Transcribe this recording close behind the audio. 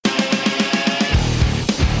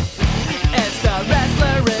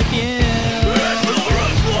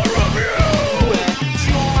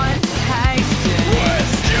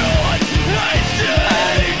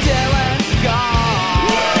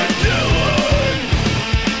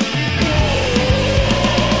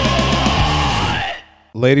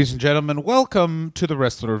Ladies and gentlemen, welcome to the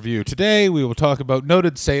Wrestler Review. Today we will talk about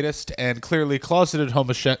noted sadist and clearly closeted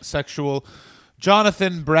homosexual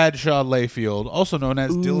Jonathan Bradshaw Layfield, also known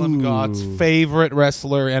as Dylan Gott's favorite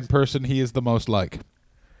wrestler and person he is the most like.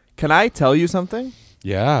 Can I tell you something?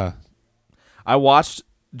 Yeah. I watched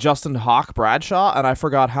Justin Hawk Bradshaw, and I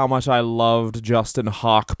forgot how much I loved Justin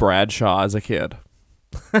Hawk Bradshaw as a kid.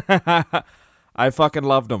 I fucking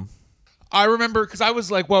loved him. I remember, because I was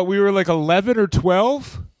like, we were like 11 or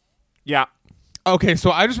 12? Yeah. Okay, so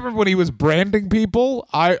I just remember when he was branding people,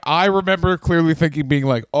 I remember clearly being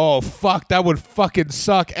like, oh, fuck, that would fucking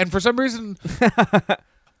suck. And for some reason,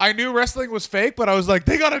 I knew wrestling was fake, but I was like,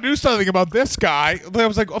 they got to do something about this guy. I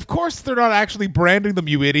was like, of course they're not actually branding them,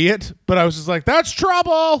 you idiot. But I was just like, that's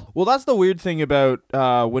trouble. Well, that's the weird thing about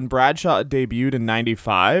when Bradshaw debuted in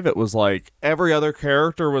 95, it was like every other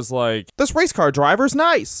character was like, this race car driver's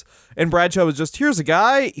nice. And Bradshaw was just, here's a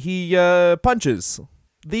guy, he punches.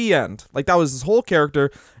 The end. Like, that was his whole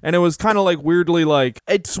character, and it was kind of like weirdly like,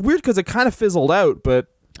 it's weird because it kind of fizzled out, but...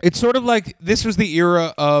 It's sort of like, this was the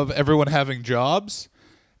era of everyone having jobs,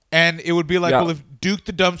 and it would be like, well, if Duke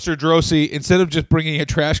the Dumpster Droese, instead of just bringing a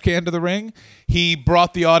trash can to the ring, he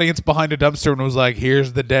brought the audience behind a dumpster and was like,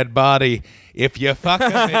 here's the dead body. If you fuck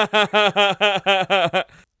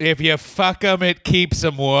him, it keeps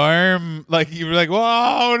him warm. Like, you were like,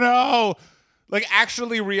 whoa, no. Like,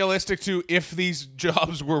 actually realistic to if these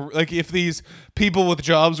jobs were, like, if these people with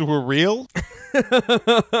jobs were real.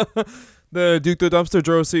 The Duke the Dumpster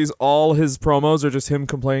Droese's, all his promos are just him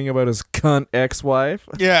complaining about his cunt ex-wife.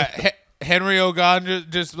 Yeah, Henry Ogon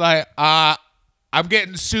just like, I'm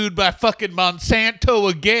getting sued by fucking Monsanto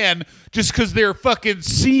again just because their fucking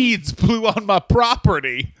seeds blew on my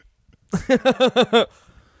property.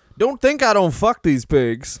 Don't think I don't fuck these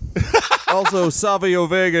pigs. Also, Savio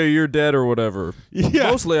Vega, you're dead or whatever. Yeah.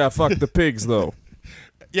 Mostly I fuck the pigs, though.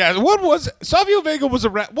 Yeah, what was Savio Vega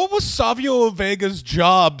what was Savio Vega's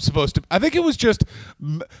job supposed to? I think it was just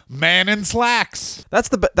man in slacks. That's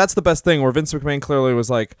the best thing where Vince McMahon clearly was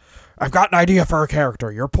like, I've got an idea for a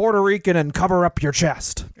character. You're Puerto Rican and cover up your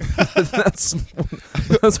chest. That's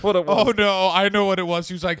what it was. Oh no, I know what it was.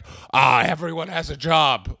 He was like, everyone has a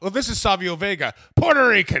job. Well, this is Savio Vega. Puerto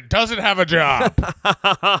Rican doesn't have a job.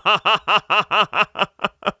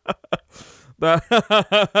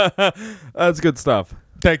 That's good stuff.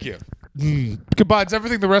 Thank you. Combines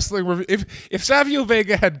everything the wrestling review. If Savio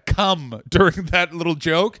Vega had come during that little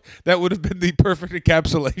joke, that would have been the perfect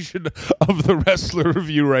encapsulation of the wrestler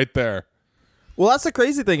review right there. Well, that's the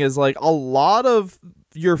crazy thing is like a lot of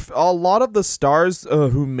the stars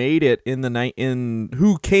who made it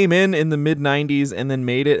who came in the mid 90s and then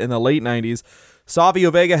made it in the late 90s.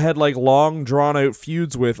 Savio Vega had like long drawn out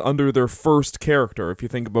feuds with under their first character. If you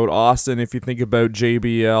think about Austin, if you think about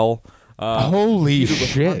JBL. Holy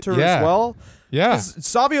shit! Hunter as well. Yeah.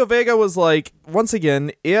 Savio Vega was like, once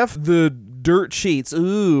again, if the dirt sheets,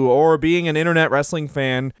 or being an internet wrestling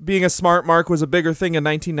fan, being a smart mark was a bigger thing in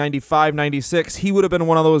 1995, 96, he would have been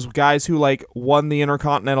one of those guys who like won the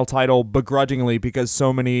Intercontinental title begrudgingly because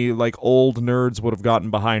so many like old nerds would have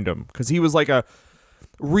gotten behind him because he was like a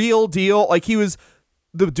real deal. Like he was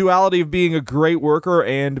the duality of being a great worker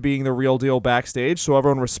and being the real deal backstage, so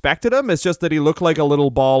everyone respected him. It's just that he looked like a little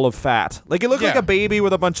ball of fat. Like he looked like a baby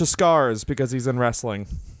with a bunch of scars because he's in wrestling.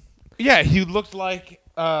 Yeah, he looked like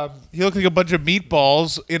a bunch of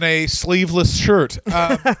meatballs in a sleeveless shirt.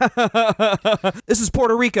 This is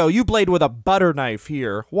Puerto Rico. You blade with a butter knife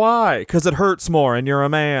here. Why? Because it hurts more and you're a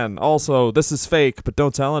man. Also, this is fake, but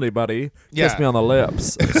don't tell anybody. Kiss me on the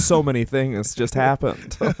lips. So many things just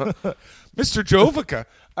happened. Mr. Jovica.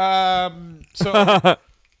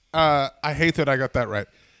 I hate that I got that right.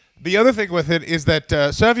 The other thing with it is that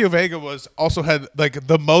Savio Vega also had like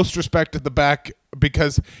the most respect at the back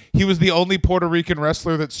because he was the only Puerto Rican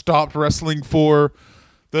wrestler that stopped wrestling for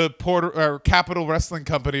the Capital Wrestling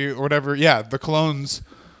Company or whatever. Yeah, the Clones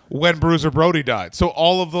when Bruiser Brody died. So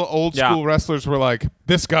all of the old school wrestlers were like,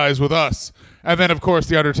 this guy's with us. And then, of course,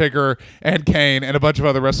 The Undertaker and Kane and a bunch of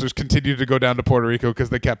other wrestlers continued to go down to Puerto Rico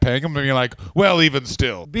because they kept paying them. And you're like, well, even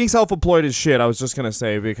still. Being self-employed is shit, I was just going to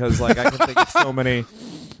say, because like I can think of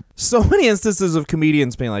so many instances of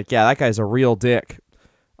comedians being like, yeah, that guy's a real dick.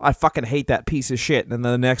 I fucking hate that piece of shit. And then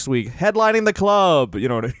the next week, headlining the club. You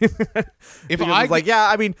know what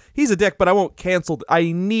I mean? He's a dick, but I won't cancel.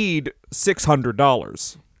 I need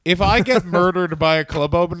 $600. If I get murdered by a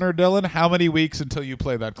club opener, Dylan, how many weeks until you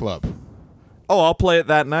play that club? Oh, I'll play it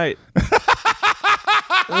that night.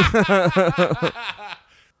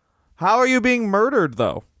 How are you being murdered,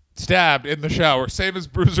 though? Stabbed in the shower. Same as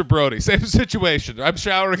Bruiser Brody. Same situation. I'm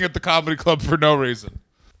showering at the comedy club for no reason.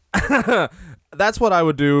 That's what I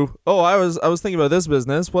would do. Oh, I was thinking about this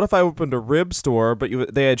business. What if I opened a rib store, but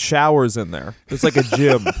they had showers in there? It's like a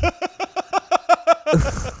gym.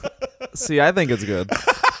 See, I think it's good.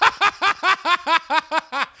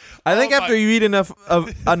 I think after you eat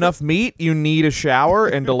enough meat, you need a shower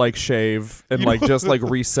and to like shave and like just like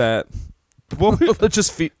reset.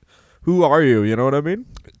 Just who are you? You know what I mean?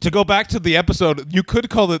 To go back to the episode, you could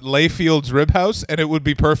call it Layfield's Rib House, and it would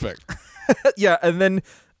be perfect. Yeah, and then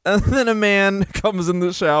a man comes in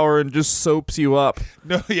the shower and just soaps you up.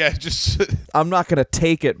 No, yeah, just I'm not gonna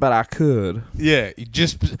take it, but I could. Yeah,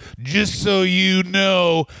 just so you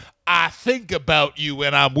know, I think about you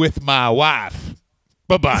when I'm with my wife.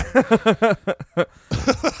 Bye-bye.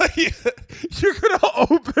 You're going to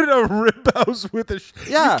open a rib house with a...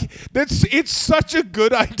 Yeah. It's such a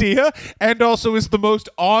good idea, and also is the most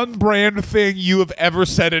on-brand thing you have ever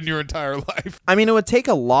said in your entire life. I mean, it would take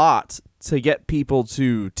a lot to get people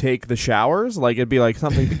to take the showers. Like, it'd be like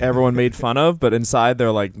something everyone made fun of, but inside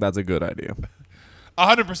they're like, that's a good idea.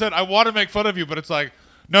 100%. I want to make fun of you, but it's like,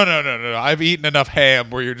 no. I've eaten enough ham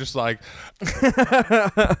where you're just like,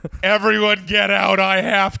 everyone get out. I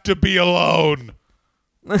have to be alone.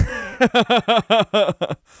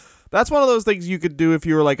 That's one of those things you could do if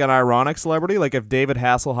you were like an ironic celebrity. Like if David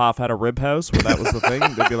Hasselhoff had a rib house where that was the thing,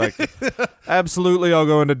 they'd be like, absolutely, I'll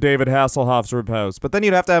go into David Hasselhoff's rib house. But then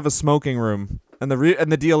you'd have to have a smoking room. And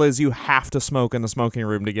the deal is you have to smoke in the smoking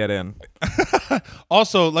room to get in.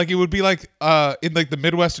 Also, like it would be like in like the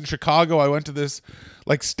Midwest in Chicago, I went to this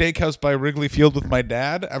like steakhouse by Wrigley Field with my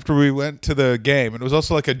dad after we went to the game. And it was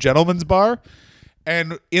also like a gentleman's bar.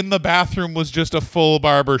 And in the bathroom was just a full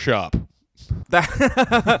barber shop.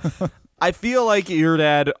 I feel like your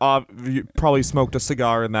dad probably smoked a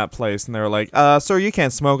cigar in that place, and they were like, sir, you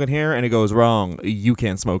can't smoke in here. And he goes, wrong, you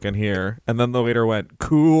can't smoke in here. And then the waiter went,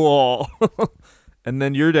 cool. And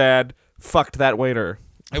then your dad fucked that waiter.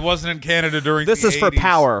 It wasn't in Canada during this the is 80s. for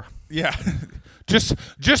power. Yeah. Just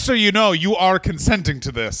so you know, you are consenting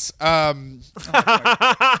to this.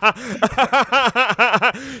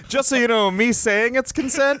 Just so you know, me saying it's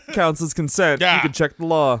consent counts as consent. Yeah. You can check the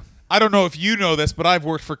law. I don't know if you know this, but I've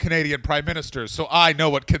worked for Canadian prime ministers, so I know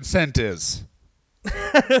what consent is.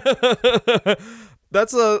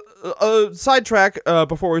 That's a sidetrack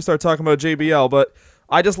before we start talking about JBL, but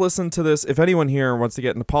I just listened to this. If anyone here wants to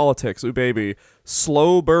get into politics, ooh baby,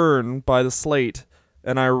 Slow Burn by The Slate,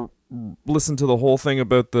 and I listened to the whole thing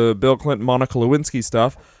about the Bill Clinton, Monica Lewinsky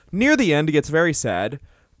stuff. Near the end, it gets very sad,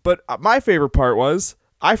 but my favorite part was,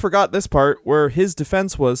 I forgot this part, where his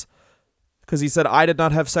defense was, because he said, I did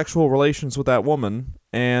not have sexual relations with that woman,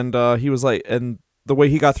 and he was like, and the way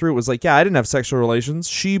he got through it was like, yeah, I didn't have sexual relations.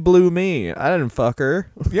 She blew me. I didn't fuck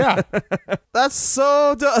her. Yeah. That's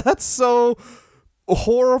so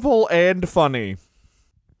horrible and funny.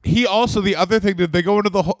 He also, the other thing, did they go into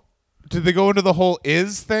the whole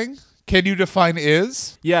is thing? Can you define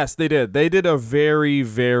is? Yes, they did. They did a very,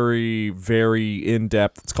 very, very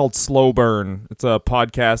in-depth. It's called Slow Burn. It's a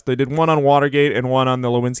podcast. They did one on Watergate and one on the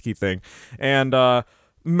Lewinsky thing. And,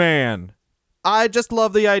 man, I just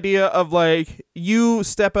love the idea of, like, you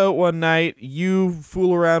step out one night, you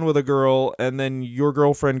fool around with a girl, and then your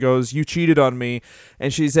girlfriend goes, you cheated on me.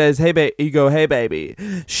 And she says, hey, you go, hey, baby,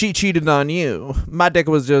 she cheated on you. My dick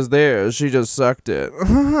was just there. She just sucked it.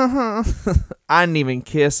 I didn't even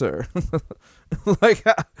kiss her. Like,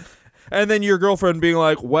 and then your girlfriend being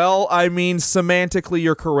like, well, I mean, semantically,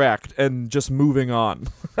 you're correct, and just moving on.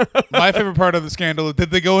 My favorite part of the scandal, did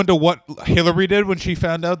they go into what Hillary did when she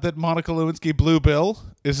found out that Monica Lewinsky blew Bill?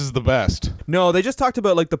 This is the best. No, they just talked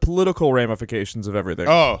about, like, the political ramifications of everything.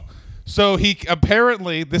 Oh, so he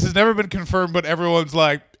apparently, this has never been confirmed, but everyone's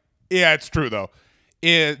like, yeah, it's true, though.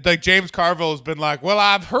 Like, James Carville has been like, well,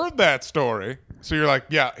 I've heard that story. So you're like,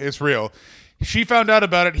 yeah, it's real. She found out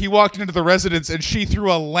about it. He walked into the residence, and she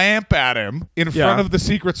threw a lamp at him in front of the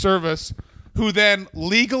Secret Service, who then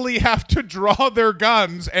legally have to draw their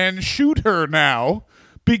guns and shoot her now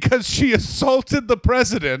because she assaulted the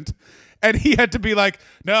president. And he had to be like,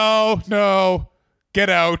 no, get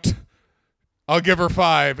out. I'll give her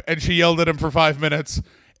 5. And she yelled at him for 5 minutes.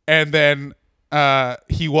 And then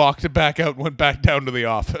he walked back out and went back down to the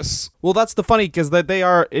office. Well, that's the funny, because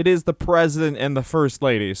it is the president and the first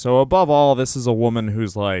lady. So above all, this is a woman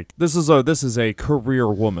who's like, this is a career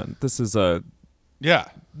woman. This is a, yeah.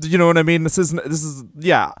 You know what I mean? This is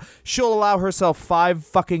yeah. She'll allow herself 5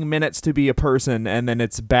 fucking minutes to be a person, and then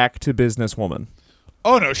it's back to businesswoman.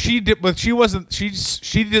 Oh no, she did, but she wasn't.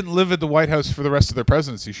 She didn't live at the White House for the rest of their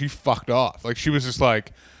presidency. She fucked off. Like, she was just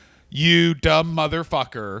like, you dumb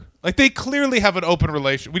motherfucker. Like, they clearly have an open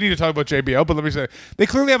relationship. We need to talk about JBL, but let me say, they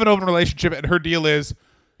clearly have an open relationship, and her deal is,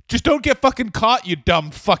 Just don't get fucking caught, you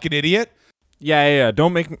dumb fucking idiot. Yeah.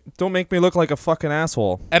 Don't make me look like a fucking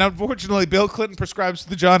asshole. And unfortunately, Bill Clinton prescribes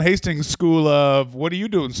the John Hastings school of, what are you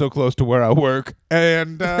doing so close to where I work?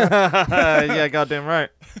 And yeah, goddamn right.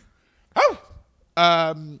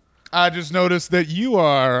 I just noticed that you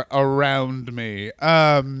are around me.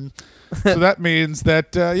 So that means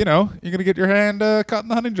that, you're going to get your hand caught in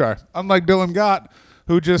the honey jar. Unlike Dylan Gott,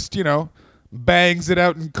 who just, bangs it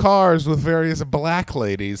out in cars with various black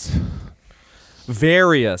ladies.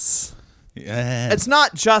 Various. Yeah. It's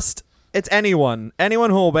not just, it's anyone. Anyone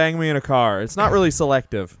who will bang me in a car. It's not really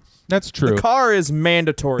selective. That's true. The car is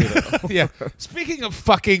mandatory, though. Yeah. Speaking of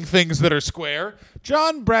fucking things that are square,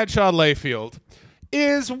 John Bradshaw Layfield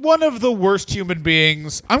is one of the worst human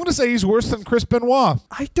beings. I'm going to say he's worse than Chris Benoit.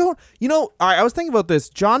 I was thinking about this.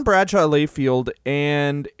 John Bradshaw Layfield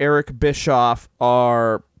and Eric Bischoff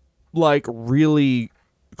are like really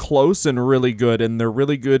close and really good, and they're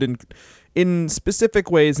really good in specific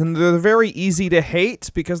ways, and they're very easy to hate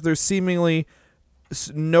because there's seemingly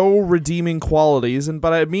no redeeming qualities. And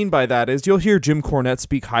what I mean by that is you'll hear Jim Cornette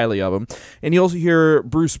speak highly of him, and you'll hear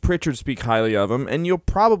Bruce Pritchard speak highly of him, and you'll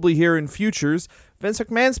probably hear in futures Vince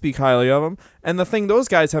McMahon speak highly of him. And the thing those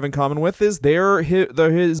guys have in common with is they're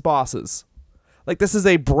his bosses. Like, this is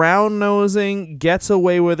a brown-nosing, gets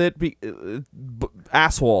away with it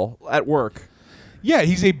asshole at work. Yeah,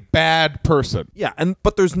 he's a bad person. Yeah,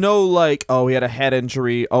 but there's no like, oh, he had a head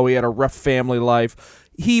injury, oh, he had a rough family life.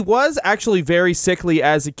 He was actually very sickly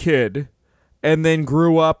as a kid, and then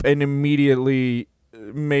grew up and immediately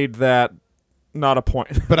made that not a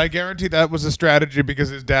point. But I guarantee that was a strategy because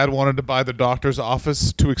his dad wanted to buy the doctor's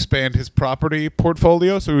office to expand his property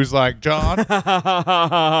portfolio. So he was like, John,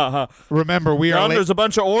 remember, there's a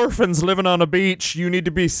bunch of orphans living on a beach. You need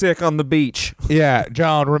to be sick on the beach. Yeah,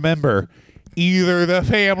 John, remember, either the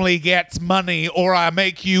family gets money or I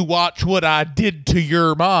make you watch what I did to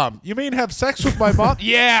your mom. You mean have sex with my mom?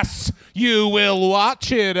 Yes, you will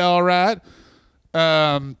watch it, all right.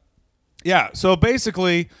 Yeah, so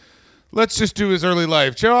basically, let's just do his early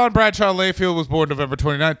life. John Bradshaw Layfield was born November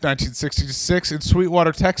 29th, 1966 in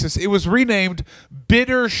Sweetwater, Texas. It was renamed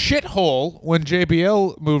Bitter Shithole when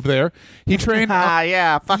JBL moved there. He trained...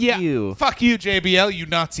 fuck you. Fuck you, JBL, you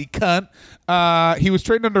Nazi cunt. He was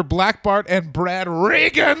trained under Black Bart and Brad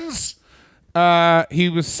Riggins. He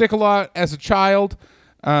was sick a lot as a child.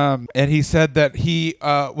 And he said that he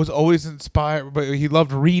was always inspired, but he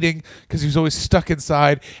loved reading because he was always stuck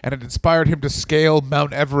inside, and it inspired him to scale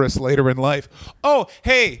Mount Everest later in life. Oh,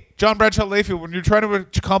 hey, John Bradshaw Layfield, when you're trying to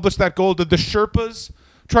accomplish that goal, did the Sherpas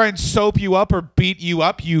try and soap you up or beat you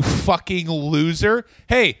up, you fucking loser?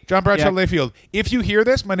 Hey, John Bradshaw Layfield, if you hear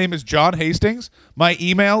this, my name is John Hastings. My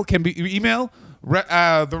email can be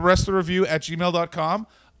therestofreview@gmail.com.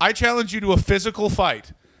 I challenge you to a physical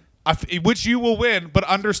fight. Which you will win, but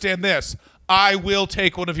understand this. I will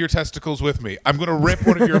take one of your testicles with me. I'm going to rip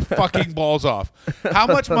one of your fucking balls off. How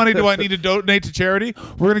much money do I need to donate to charity?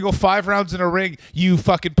 We're going to go 5 rounds in a ring, you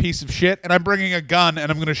fucking piece of shit. And I'm bringing a gun,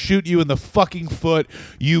 and I'm going to shoot you in the fucking foot,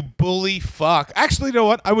 you bully fuck. Actually, you know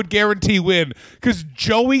what? I would guarantee win, because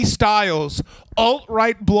Joey Styles,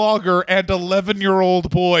 alt-right blogger and 11-year-old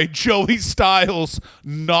boy, Joey Styles,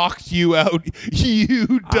 knocked you out,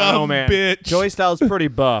 you dumb bitch. Joey Styles is pretty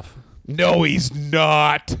buff. No, he's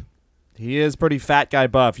not. He is pretty fat guy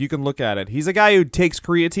buff. You can look at it. He's a guy who takes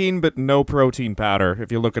creatine but no protein powder,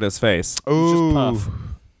 if you look at his face. Ooh, he's just puff.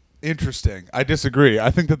 Interesting. I disagree.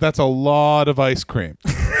 I think that that's a lot of ice cream.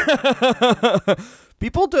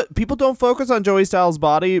 People don't focus on Joey Styles'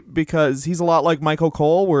 body because he's a lot like Michael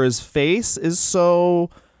Cole, where his face is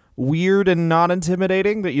so weird and not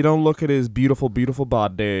intimidating that you don't look at his beautiful, beautiful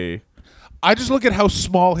body. I just look at how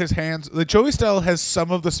small his hands... Joey Styles has some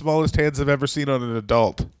of the smallest hands I've ever seen on an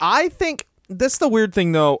adult. I think... That's the weird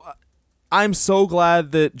thing, though. I'm so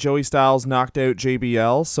glad that Joey Styles knocked out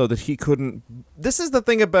JBL so that he couldn't... This is the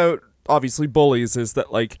thing about, obviously, bullies, is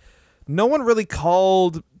that, like, no one really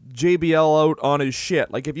called JBL out on his shit.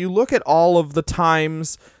 Like, if you look at all of the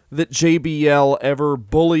times that JBL ever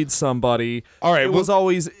bullied somebody, it was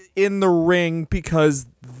always in the ring because...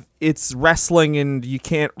 It's wrestling and you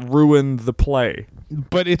can't ruin the play.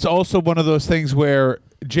 But it's also one of those things where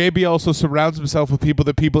JB also surrounds himself with people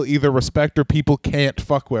that people either respect or people can't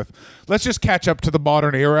fuck with. Let's just catch up to the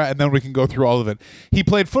modern era, and then we can go through all of it. He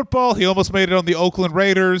played football. He almost made it on the Oakland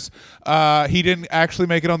Raiders. He didn't actually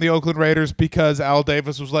make it on the Oakland Raiders because Al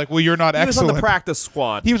Davis was like, well, you're not excellent. He was on the practice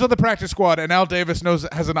squad. He was on the practice squad, and Al Davis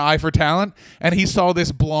has an eye for talent, and he saw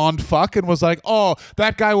this blonde fuck and was like, oh,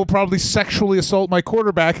 that guy will probably sexually assault my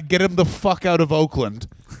quarterback and get him the fuck out of Oakland.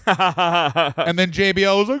 And then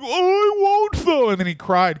JBL was like, oh, I won't though. And then he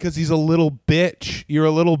cried because he's a little bitch. You're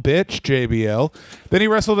a little bitch, JBL. Then he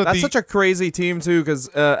wrestled at That's such a crazy team, too, because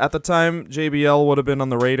at the time, JBL would have been on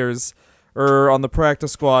the Raiders, or on the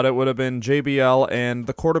practice squad, it would have been JBL and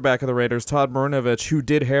the quarterback of the Raiders, Todd Marinovich, who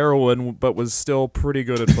did heroin but was still pretty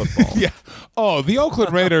good at football. Yeah. Oh, the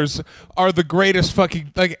Oakland Raiders are the greatest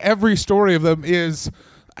fucking, like, every story of them is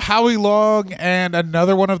Howie Long and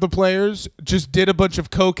another one of the players just did a bunch of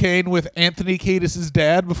cocaine with Anthony Kiedis'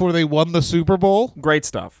 dad before they won the Super Bowl. Great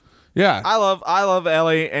stuff. Yeah. I love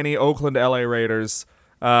any Oakland LA Raiders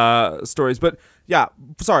stories, but yeah,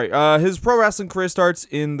 sorry. His pro wrestling career starts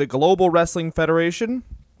in the Global Wrestling Federation,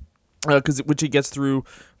 which he gets through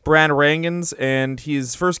Brand Rangans, and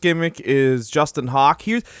his first gimmick is Justin Hawk.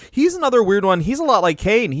 He's another weird one. He's a lot like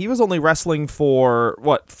Kane. He was only wrestling for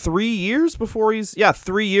 3 years before he's in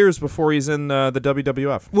the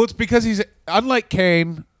WWF. Well, it's because he's unlike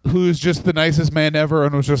Kane, who's just the nicest man ever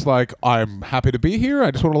and was just like, I'm happy to be here. I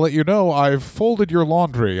just want to let you know I've folded your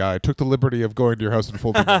laundry. I took the liberty of going to your house and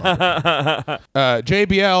folding your laundry.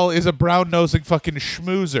 JBL is a brown-nosing fucking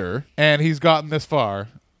schmoozer, and he's gotten this far.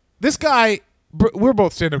 This guy, we're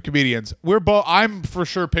both stand-up comedians. I'm for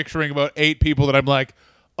sure picturing about 8 people that I'm like,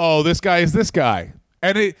 oh, this guy is this guy.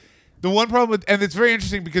 And the one problem and it's very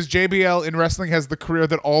interesting because JBL in wrestling has the career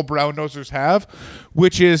that all brown nosers have,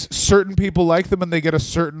 which is certain people like them and they get a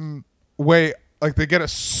certain way, like they get a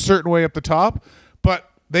certain way up the top, but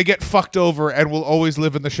they get fucked over and will always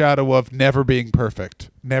live in the shadow of never being perfect,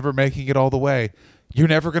 never making it all the way. You're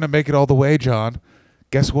never going to make it all the way, John.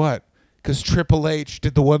 Guess what? Because Triple H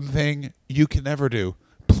did the one thing you can never do.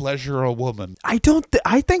 Pleasure a woman. I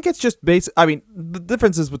think it's just basic. I mean, the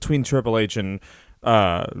differences between Triple H and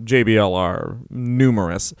JBL are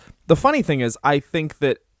numerous. The funny thing is, I think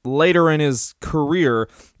that later in his career,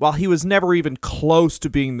 while he was never even close to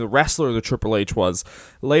being the wrestler that Triple H was,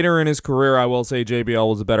 later in his career, I will say JBL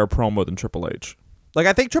was a better promo than Triple H. Like,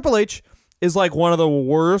 I think Triple H is like one of the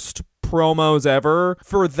worst promos ever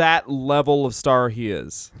for that level of star he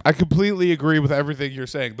is. I completely agree with everything you're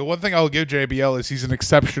saying. The one thing I'll give JBL is he's an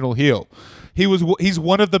exceptional heel. He's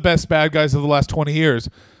one of the best bad guys of the last 20 years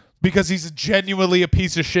because he's genuinely a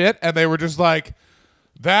piece of shit, and they were just like,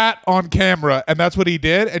 that on camera, and that's what he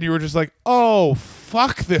did, and you were just like, oh,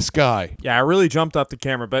 fuck this guy. Yeah, I really jumped off the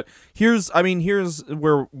camera, but here's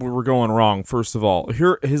where we're going wrong, first of all.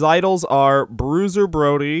 His idols are Bruiser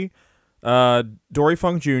Brody, Dory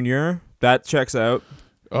Funk Jr., that checks out.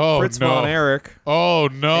 Oh, Fritz no. Von Erich. Oh,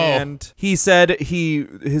 no. And he said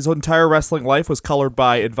his entire wrestling life was colored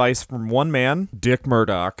by advice from one man, Dick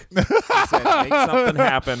Murdoch. He said, make something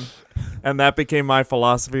happen. And that became my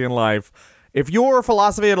philosophy in life. If your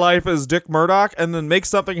philosophy in life is Dick Murdoch and then make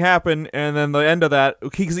something happen, and then the end of that,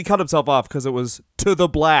 because he cut himself off because it was to the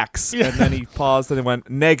blacks. Yeah. And then he paused and he went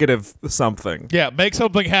negative something. Yeah, make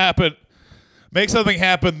something happen. Make something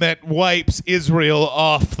happen that wipes Israel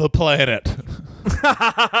off the planet.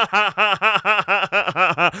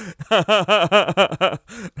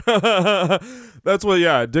 That's what.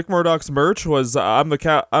 Yeah, Dick Murdoch's merch was. I'm the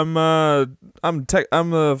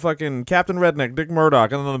fucking Captain Redneck, Dick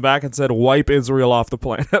Murdoch, and then on the back it said "Wipe Israel off the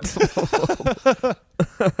planet."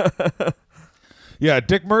 Yeah,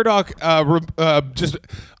 Dick Murdoch just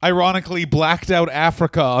ironically blacked out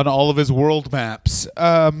Africa on all of his world maps.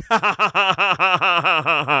 Yeah,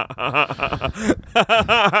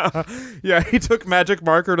 he took magic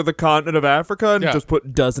marker to the continent of Africa and Yeah. just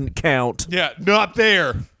put "doesn't count." Yeah, not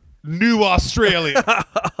there. New Australia.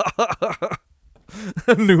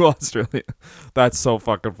 New Australia. That's so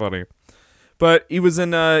fucking funny. But he was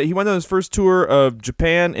in. He went on his first tour of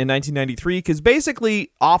Japan in 1993 because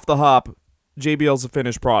basically off the hop, JBL's a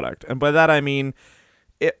finished product, and by that I mean,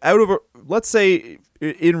 let's say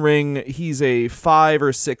in ring he's a 5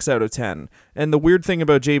 or 6 out of 10. And the weird thing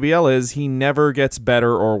about JBL is he never gets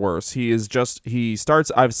better or worse. He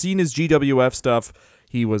starts. I've seen his GWF stuff.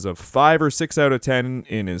 He was a 5 or 6 out of 10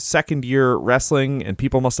 in his second year wrestling, and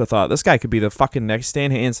people must have thought this guy could be the fucking next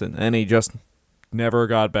Stan Hansen, and he just never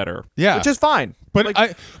got better. Yeah, which is fine. But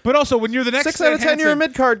but also when you're the next 6 Stan out of 10, Hansen, you're a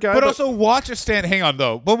mid card guy. But also watch a Stan. Hang on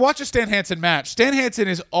though. But watch a Stan Hansen match. Stan Hansen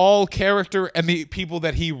is all character and the people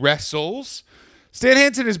that he wrestles. Stan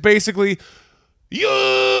Hansen is basically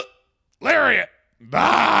lariat.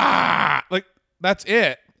 Ah! Like that's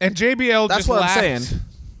it. And JBL That's just what laughed. I'm saying.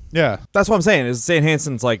 Yeah. That's what I'm saying. Is Stan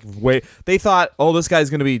Hansen's like they thought, oh, this guy's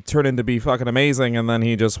gonna turn into be fucking amazing, and then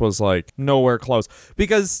he just was like nowhere close.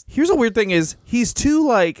 Because here's a weird thing: is he's too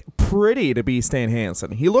like pretty to be Stan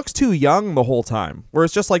Hansen. He looks too young the whole time. Where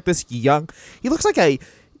it's just like this young. He looks like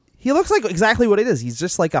exactly what it is. He's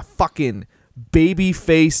just like a fucking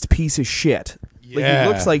baby-faced piece of shit. Like,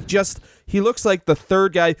 Yeah. he looks like the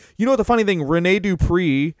third guy. You know what the funny thing? Rene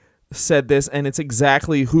Dupree said this, and it's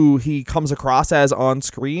exactly who he comes across as on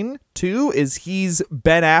screen too. Is he's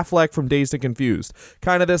Ben Affleck from Dazed and Confused?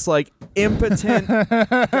 Kind of this like impotent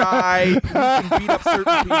guy who can beat up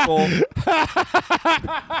certain people.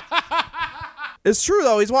 It's true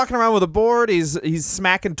though. He's walking around with a board. He's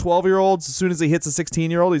smacking 12-year-olds as soon as he hits a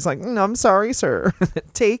 16-year-old. He's like, I'm sorry, sir.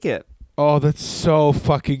 Take it. Oh, that's so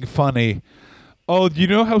fucking funny. Oh, do you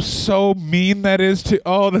know how so mean that is to...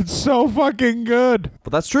 Oh, that's so fucking good.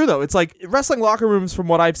 But that's true, though. It's like wrestling locker rooms, from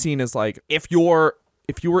what I've seen, is like if you were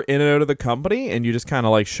in and out of the company and you just kind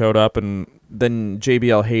of like showed up, and then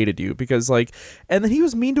JBL hated you because like... And then he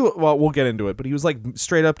was mean to... Well, we'll get into it, but he was like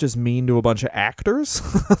straight up just mean to a bunch of actors.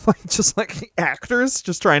 like actors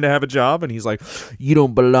just trying to have a job. And he's like, you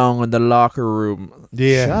don't belong in the locker room.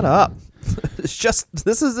 Yeah. Shut up. It's just,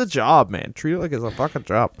 this is a job, man. Treat it like it's a fucking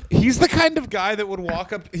job. He's the kind of guy that would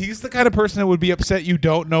walk up... He's the kind of person that would be upset you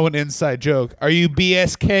don't know an inside joke. Are you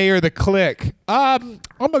BSK or the Click? I'm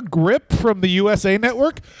a Grip from the USA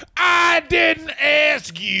Network. I didn't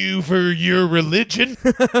ask you for your religion.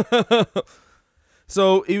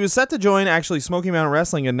 So he was set to join actually Smoky Mountain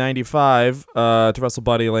Wrestling in 95 to wrestle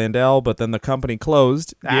Buddy Landell, but then the company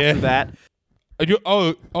closed after that. Do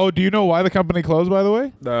you know why the company closed, by the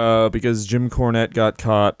way? Because Jim Cornette got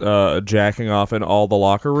caught jacking off in all the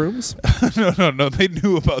locker rooms. No. They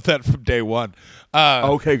knew about that from day one.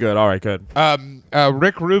 Okay, good. All right, good.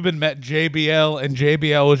 Rick Rubin met JBL, and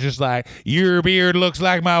JBL was just like, your beard looks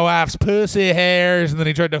like my wife's pussy hairs. And then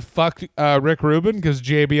he tried to fuck Rick Rubin because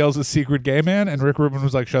JBL's a secret gay man, and Rick Rubin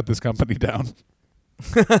was like, shut this company down.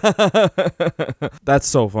 That's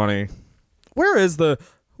so funny. Where is the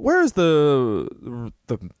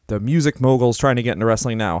music moguls trying to get into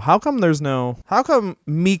wrestling now? How come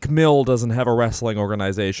Meek Mill doesn't have a wrestling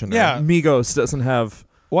organization? Yeah. Migos doesn't have...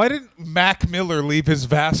 Why didn't Mac Miller leave his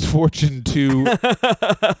vast fortune to...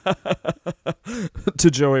 to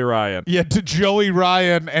Joey Ryan? Yeah, to Joey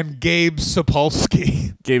Ryan and Gabe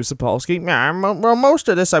Sapolsky. Gabe Sapolsky? Well, most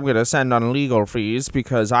of this I'm going to send on legal fees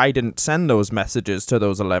because I didn't send those messages to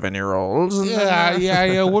those 11-year-olds.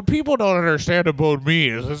 Yeah. What people don't understand about me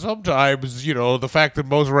is that sometimes, the fact that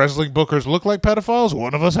most wrestling bookers look like pedophiles,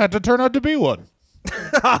 one of us had to turn out to be one. Gabe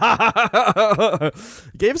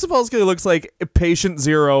Sapolsky looks like patient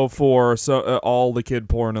zero for all the kid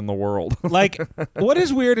porn in the world. Like, what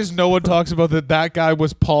is weird is no one talks about that guy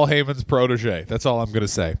was Paul Heyman's protege. That's all I'm going to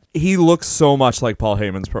say. He looks so much like Paul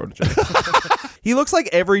Heyman's protege. He looks like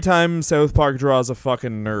every time South Park draws a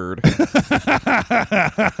fucking nerd.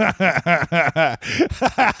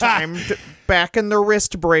 Time to back in the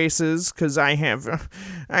wrist braces because I have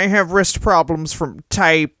wrist problems from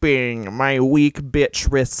typing. My weak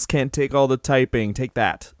bitch wrists can't take all the typing. Take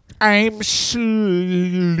that. I'm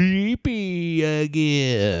sleepy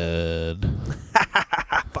again.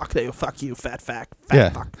 Fuck you, fat fuck.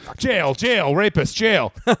 Fuck. Jail, rapist,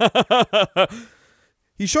 jail.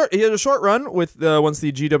 He had a short run with once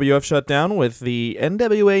the GWF shut down with the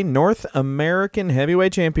NWA North American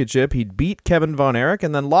Heavyweight Championship. He beat Kevin Von Erich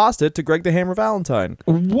and then lost it to Greg the Hammer Valentine.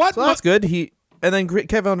 What? So that's good. And then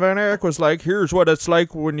Kevin Von Erich was like, here's what it's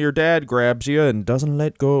like when your dad grabs you and doesn't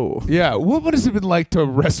let go. Yeah, what has it been like to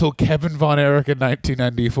wrestle Kevin Von Erich in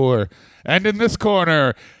 1994? And in this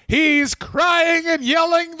corner, he's crying and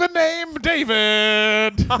yelling the name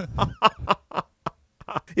David.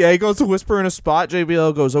 Yeah, he goes to whisper in a spot.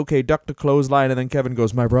 JBL goes, okay, duck the clothesline. And then Kevin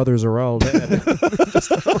goes, my brothers are all dead.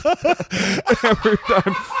 Every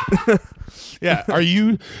time. Yeah,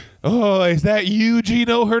 is that you,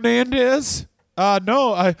 Gino Hernandez?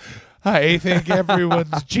 No, I think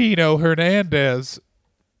everyone's Gino Hernandez.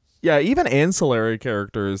 Yeah, even ancillary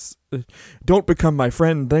characters. Don't become my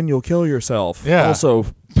friend, then you'll kill yourself. Yeah. Also,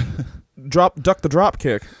 duck the drop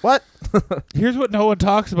kick. What? Here's what no one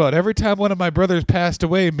talks about. Every time one of my brothers passed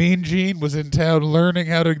away, Mean Gene was in town learning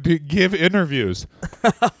how to give interviews.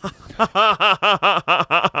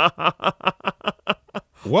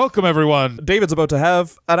 Welcome, everyone. David's about to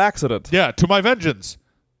have an accident. Yeah, to my vengeance.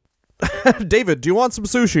 David, do you want some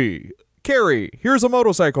sushi? Carrie, here's a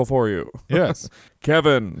motorcycle for you. Yes.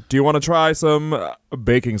 Kevin, do you want to try some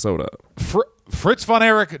baking soda? Fritz von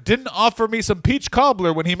Erich didn't offer me some peach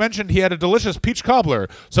cobbler when he mentioned he had a delicious peach cobbler,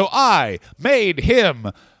 so I made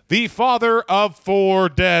him the father of 4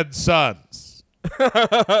 dead sons.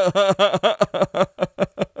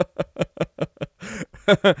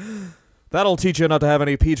 That'll teach you not to have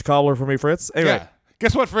any peach cobbler for me, Fritz. Anyway. Yeah.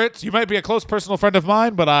 Guess what, Fritz? You might be a close personal friend of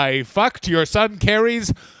mine, but I fucked your son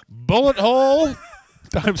Carrie's bullet hole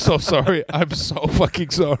I'm so sorry. I'm so fucking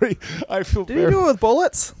sorry. I feel Did he do it with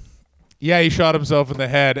bullets? Yeah, he shot himself in the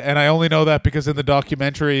head, and I only know that because in the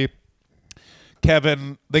documentary,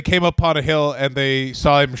 they came up on a hill and they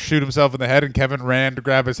saw him shoot himself in the head, and Kevin ran to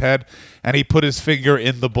grab his head, and he put his finger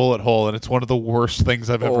in the bullet hole, and it's one of the worst things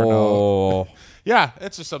I've ever known. Yeah,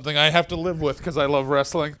 it's just something I have to live with because I love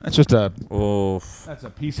wrestling. That's just that's a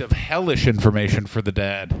piece of hellish information for the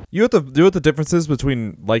dad. You know what the difference is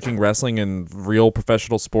between liking wrestling and real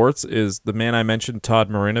professional sports is the man I mentioned, Todd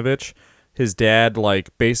Marinovich. His dad,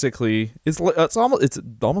 like, basically it's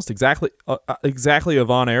almost exactly a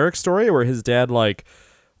Von Erich story where his dad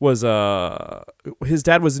was a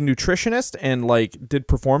nutritionist and like did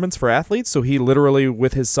performance for athletes. So he literally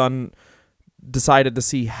with his son decided to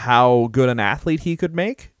see how good an athlete he could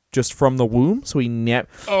make just from the womb. So I know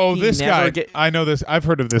this. I've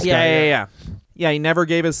heard of this guy. Yeah, he never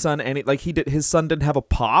gave his son any, like his son didn't have a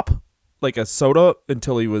pop, like a soda,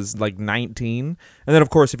 until he was like 19. And then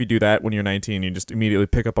of course if you do that when you're 19, you just immediately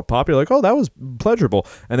pick up a pop. You're like, oh, that was pleasurable.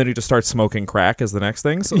 And then he just starts smoking crack as the next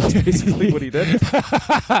thing. So that's basically what he did.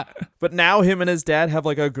 But now him and his dad have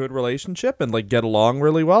like a good relationship and like get along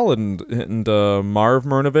really well. And Marv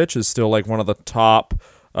Marinovich is still like one of the top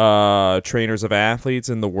trainers of athletes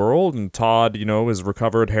in the world, and Todd, is a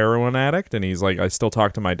recovered heroin addict, and he's like, I still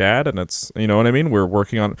talk to my dad, and it's, you know what I mean? We're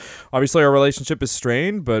working on, obviously our relationship is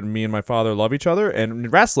strained, but me and my father love each other, and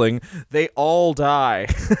in wrestling, they all die.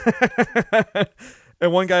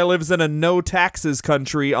 And one guy lives in a no taxes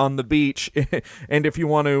country on the beach, and if you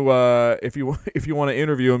want to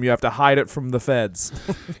interview him, you have to hide it from the feds.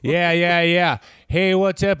 Yeah. Hey,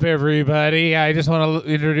 what's up, everybody? I just want to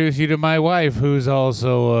introduce you to my wife, who's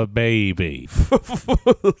also a baby.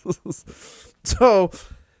 So,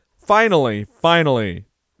 finally,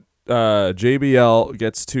 JBL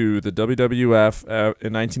gets to the WWF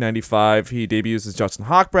in 1995. He debuts as Justin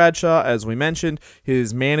Hawk Bradshaw, as we mentioned.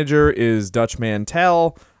 His manager is Dutch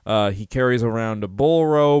Mantell. He carries around a bull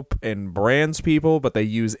rope and brands people, but they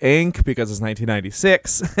use ink because it's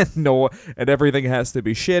 1996 and everything has to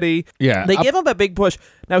be shitty. Yeah. They give him a big push.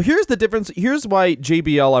 Now, here's the difference. Here's why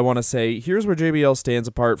JBL, I want to say, here's where JBL stands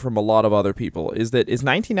apart from a lot of other people, is that it's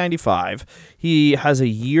 1995. He has a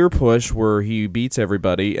year push where he beats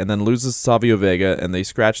everybody and then loses Savio Vega, and they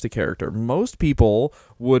scratch the character. Most people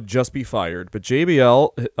would just be fired, but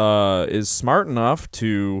JBL is smart enough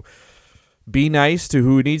to be nice to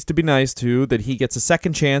who he needs to be nice to, that he gets a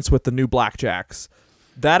second chance with the new Blackjacks.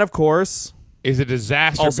 That, of course, is a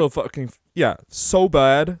disaster. Also so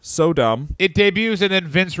bad, so dumb. It debuts, and then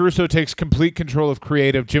Vince Russo takes complete control of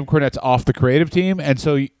creative. Jim Cornette's off the creative team, and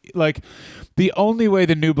so, like, the only way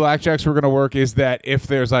the new Blackjacks were going to work is that if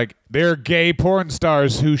there's, like, they're gay porn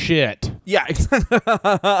stars who shit. Yeah. The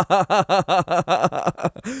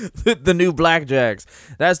new Blackjacks.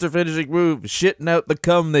 That's their finishing move. Shitting out the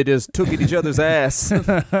cum they just took at each other's ass.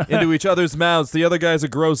 Into each other's mouths. The other guys are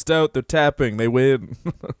grossed out. They're tapping. They win.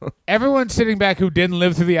 Everyone sitting back who didn't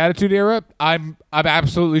live through the Attitude Era, I'm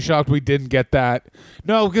absolutely shocked we didn't get that.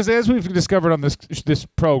 No, because as we've discovered on this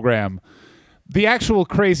program, the actual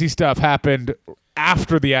crazy stuff happened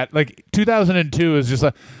after 2002 is just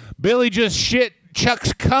like, Billy just shit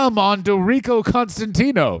Chuck's cum onto Rico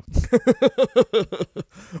Constantino.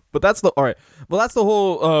 But that's the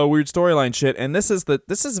whole weird storyline shit, and this is a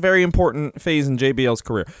very important phase in JBL's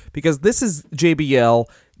career, because this is JBL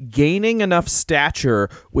gaining enough stature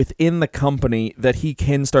within the company that he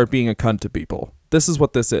can start being a cunt to people. This is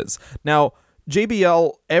what this is. Now,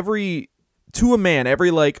 JBL, every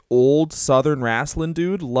like old Southern wrestling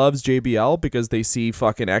dude loves JBL because they see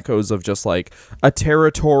fucking echoes of just like a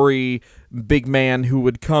territory big man who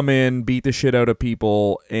would come in, beat the shit out of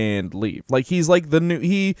people, and leave. Like, he's like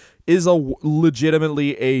he is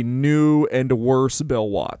legitimately a new and worse Bill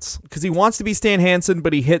Watts, because he wants to be Stan Hansen,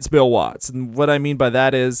 but he hits Bill Watts. And what I mean by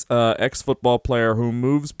that is ex-football player who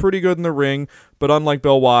moves pretty good in the ring, but unlike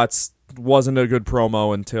Bill Watts, wasn't a good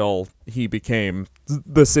promo until he became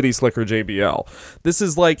the city slicker JBL. This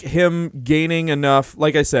is like him gaining enough,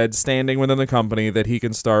 like I said, standing within the company that he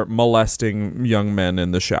can start molesting young men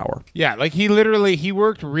in the shower. Yeah, like he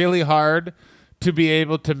worked really hard to be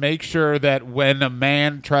able to make sure that when a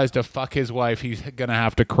man tries to fuck his wife, he's gonna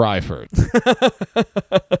have to cry for it.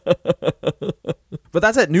 But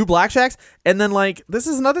that's at New Blackjacks. And then, like, this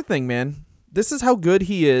is another thing, man. This is how good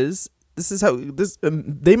he is. This is how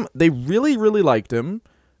they really, really liked him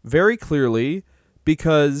very clearly,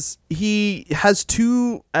 because he has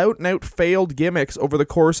two out-and-out failed gimmicks over the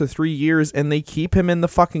course of 3 years, and they keep him in the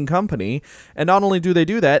fucking company. And not only do they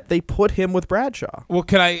do that, they put him with Bradshaw. Well,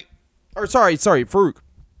 sorry, Farouk.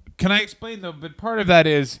 Can I explain, though? But part of that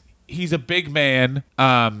is he's a big man.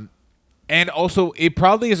 And also, it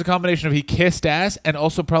probably is a combination of he kissed ass and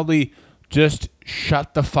also probably just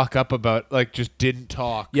shut the fuck up about, like, just didn't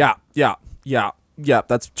talk. Yeah.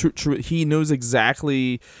 That's true. He knew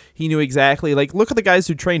exactly. Like, look at the guys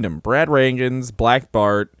who trained him: Brad Rangans, Black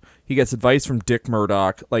Bart. He gets advice from Dick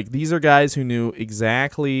Murdoch. Like, these are guys who knew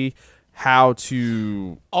exactly how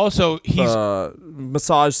to also he's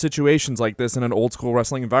massage situations like this in an old school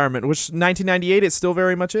wrestling environment, which 1998 it still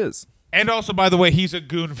very much is. And also, by the way, he's a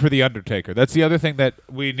goon for The Undertaker. That's the other thing that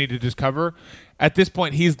we need to discover. At this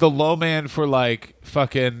point, he's the low man for, like,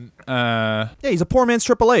 fucking... Yeah, he's a poor man's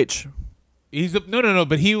Triple H. He's no,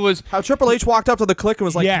 but he was... How Triple H walked up to the Click and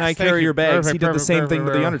was like, yes, can I carry your bags? Perfect, he did perfect, the same perfect, thing with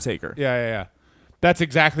perfect. The Undertaker. Yeah. That's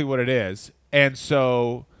exactly what it is. And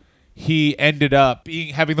so he ended up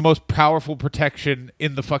having the most powerful protection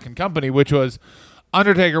in the fucking company, which was...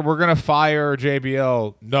 Undertaker, we're going to fire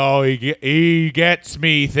JBL. No, he gets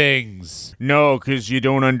me things. No, because you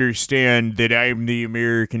don't understand that I'm the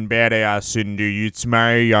American badass and it's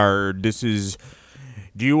my yard. This is...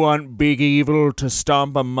 Do you want Big Evil to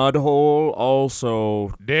stomp a mud hole?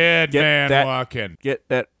 Also... Dead man walking. Get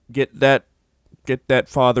that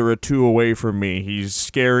father of two away from me. He's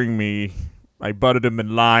scaring me. I butted him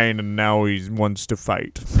in line and now he wants to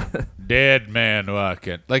fight. Dead man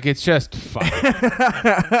walking. Like, it's just fun.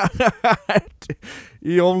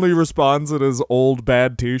 He only responds in his old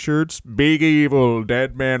bad t-shirts. Big Evil,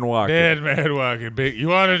 dead man walking. Dead man walking. Big. You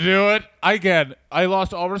want to do it? Again, I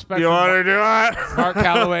lost all respect You for want to do it? Mark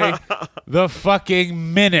Calloway. The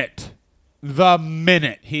fucking minute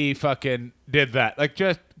he fucking did that. Like,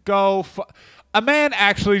 just go. A man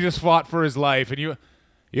actually just fought for his life, and you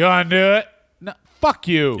want to do it? No, fuck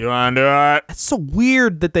you. You want to do it? It's so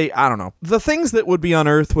weird that I don't know. The things that would be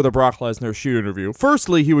unearthed with a Brock Lesnar shoot interview.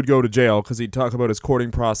 Firstly, he would go to jail because he'd talk about his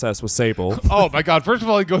courting process with Sable. Oh my God. First of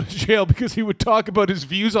all, he'd go to jail because he would talk about his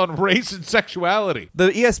views on race and sexuality. The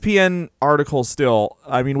ESPN article still,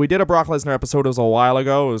 I mean, we did a Brock Lesnar episode, it was a while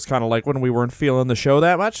ago. It was kind of like when we weren't feeling the show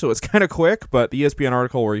that much, so it's kind of quick, but the ESPN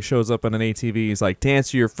article where he shows up on an ATV, he's like, to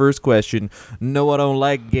answer your first question, no, I don't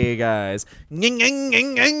like gay guys.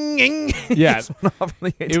 Yeah.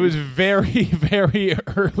 It was very, very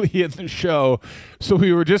early in the show, so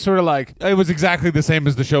we were just sort of like, it was exactly the same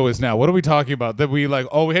as the show is now. What are we talking about? That we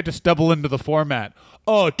like, we had to stumble into the format.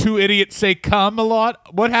 Oh, two idiots say come a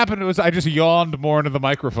lot? What happened was I just yawned more into the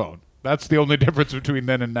microphone. That's the only difference between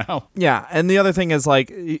then and now. Yeah, and the other thing is,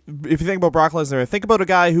 like, if you think about Brock Lesnar, think about a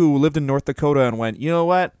guy who lived in North Dakota and went, you know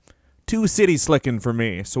what? Too city slicking for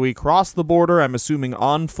me. So he crossed the border, I'm assuming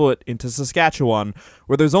on foot, into Saskatchewan,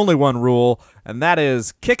 where there's only one rule, and that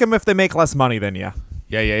is kick them if they make less money than you.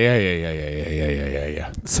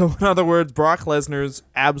 Yeah. So in other words, Brock Lesnar's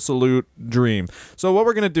absolute dream. So what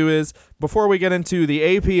we're going to do is, before we get into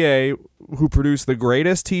the APA, who produced the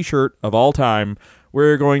greatest t-shirt of all time,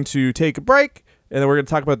 we're going to take a break, and then we're going to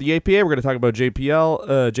talk about the APA, we're going to talk about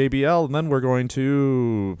JBL, and then we're going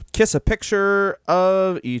to kiss a picture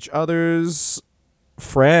of each other's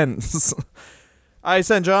friends. I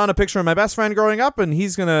sent John a picture of my best friend growing up, and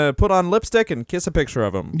he's going to put on lipstick and kiss a picture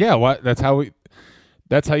of him. Yeah, what? That's how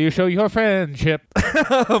you show your friendship.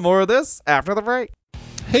 More of this after the break.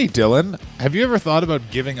 Hey, Dylan, have you ever thought about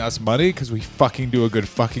giving us money because we fucking do a good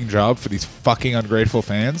fucking job for these fucking ungrateful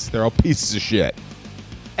fans? They're all pieces of shit.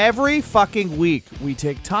 Every fucking week, we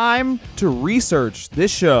take time to research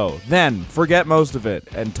this show, then forget most of it,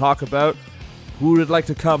 and talk about who would like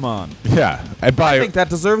to come on. Yeah. And I think that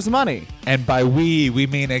deserves money. And by we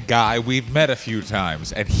mean a guy we've met a few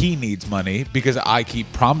times, and he needs money because I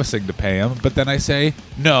keep promising to pay him, but then I say,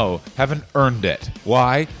 no, haven't earned it.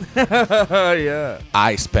 Why? Yeah.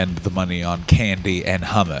 I spend the money on candy and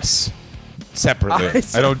hummus. Separately.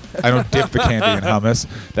 I don't dip the candy in hummus.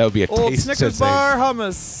 That would be a Old taste Snickers sensation. bar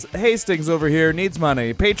hummus. Hastings over here needs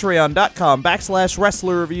money.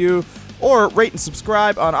 Patreon.com/wrestler review, or rate and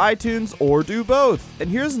subscribe on iTunes, or do both. And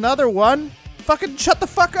here's another one. Fucking shut the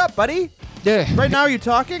fuck up, buddy. Yeah. Right now, are you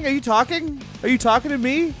talking? Are you talking to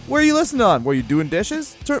me? Where are you listening on? Were you doing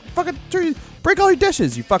dishes? Break all your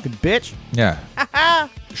dishes, you fucking bitch. Yeah.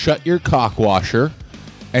 Shut your cock washer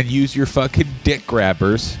and use your fucking dick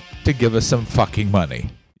grabbers to give us some fucking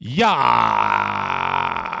money. Yeah.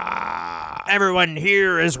 Everyone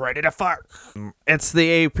here is ready to fuck. It's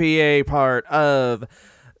the APA part of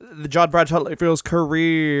the John Bradshaw Layfield's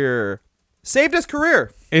career. Saved his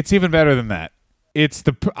career. It's even better than that. It's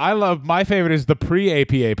my favorite is the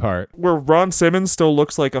pre-APA part. Where Ron Simmons still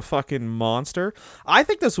looks like a fucking monster. I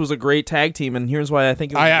think this was a great tag team, and here's why I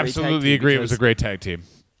think it was a great tag team. I absolutely agree it was a great tag team.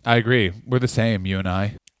 I agree. We're the same, you and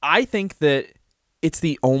I. I think that it's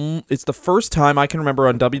the first time I can remember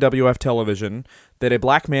on WWF television that a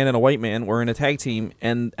black man and a white man were in a tag team,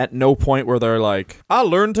 and at no point were they like, I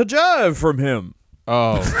learned to jive from him.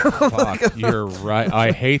 Oh, fuck. You're right.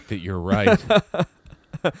 I hate that you're right.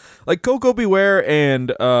 Like Coco Beware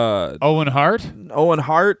and Owen Hart? Owen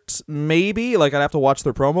Hart, maybe. Like, I'd have to watch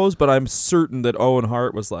their promos, but I'm certain that Owen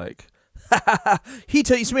Hart was like, he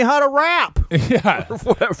teaches me how to rap. Yeah. Or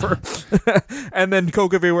whatever. And then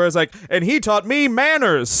Coco Beware is like, and he taught me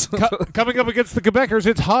manners. Coming up against the Quebecers,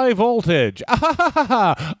 it's high voltage.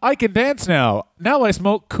 I can dance now. Now I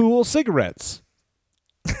smoke cool cigarettes.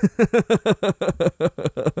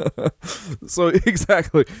 So,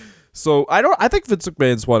 exactly. So I think Vince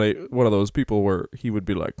McMahon's one of those people where he would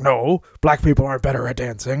be like, no, black people aren't better at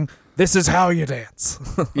dancing. This is how you dance.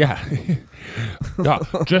 Yeah. No,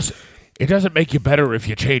 just, it doesn't make you better if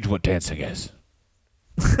you change what dancing is.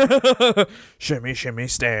 Shimmy, shimmy,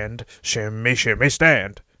 stand. Shimmy, shimmy,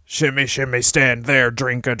 stand. Shimmy, shimmy, stand there.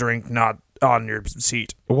 Drink a drink, not on your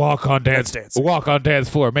seat. Walk on dance. That's dancing. Walk on dance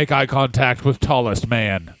floor. Make eye contact with tallest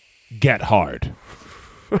man. Get hard.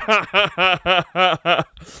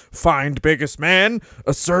 Find biggest man.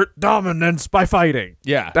 Assert dominance by fighting.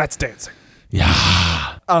 Yeah. That's dancing.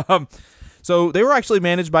 Yeah. So they were actually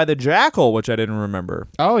managed by the Jackal, which I didn't remember.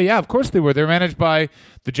 Oh, yeah, of course they were. They're managed by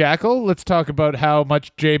the Jackal. Let's talk about how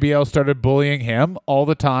much JBL started bullying him all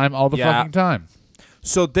the time, all the fucking time.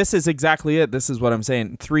 So this is exactly it. This is what I'm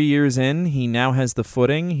saying. 3 years in, he now has the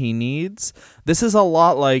footing he needs. This is a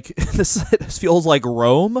lot like, this feels like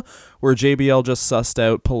Rome, where JBL just sussed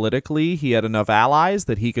out politically. He had enough allies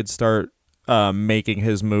that he could start making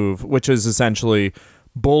his move, which is essentially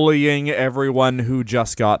bullying everyone who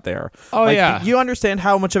just got there. Oh, like, yeah. You understand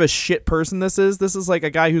how much of a shit person this is? This is like a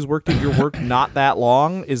guy who's worked at your work not that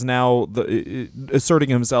long is now asserting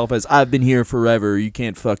himself as, I've been here forever. You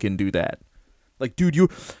can't fucking do that. Like, dude, you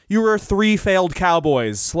were 3 failed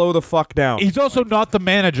cowboys. Slow the fuck down. He's also not the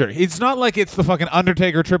manager. It's not like it's the fucking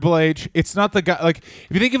Undertaker, Triple H. It's not the guy. Like, if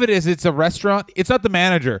you think of it as it's a restaurant, it's not the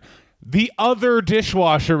manager. The other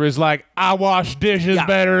dishwasher is like, I wash dishes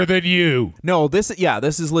better than you. No, this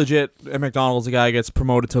is legit. At McDonald's, a guy gets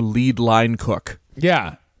promoted to lead line cook.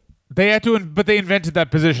 Yeah. They had to, but they invented that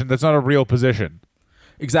position. That's not a real position.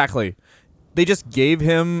 Exactly. They just gave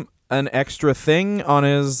him an extra thing on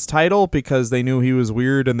his title because they knew he was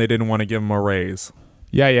weird and they didn't want to give him a raise.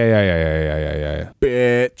 Yeah.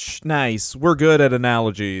 Bitch. Nice. We're good at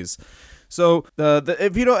analogies. So,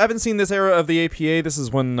 if you haven't seen this era of the APA, this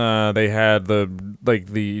is when they had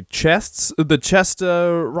the chest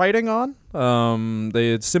writing on.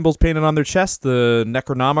 They had symbols painted on their chest. The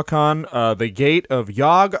Necronomicon, the gate of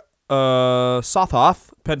Yog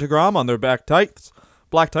Sothoth pentagram on their black tights.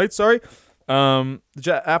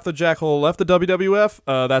 After Jackal left the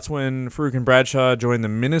WWF, that's when Farouk and Bradshaw joined the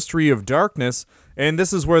Ministry of Darkness, and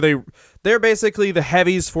this is where they're basically the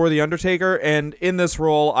heavies for the Undertaker, and in this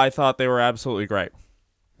role, I thought they were absolutely great.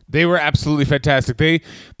 They were absolutely fantastic. They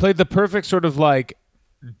played the perfect sort of like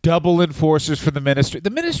double enforcers for the Ministry. The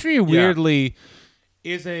Ministry weirdly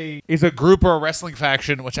is a group or a wrestling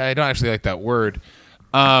faction, which I don't actually like that word,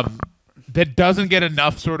 that doesn't get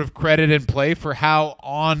enough sort of credit and play for how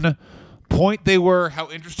on point they were, how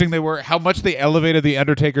interesting they were, how much they elevated the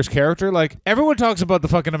Undertaker's character. Like, everyone talks about the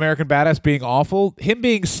fucking American Badass being awful. Him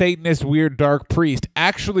being Satanist, weird, dark priest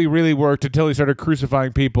actually really worked until he started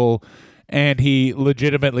crucifying people and he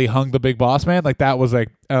legitimately hung the big boss man. Like, that was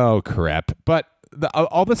like, oh crap. But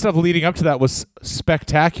all the stuff leading up to that was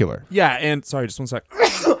spectacular. Yeah, and sorry, just one sec.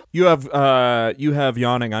 You have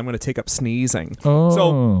yawning. I'm going to take up sneezing.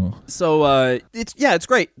 Oh. So it's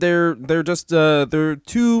great. They're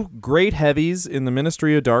two great heavies in the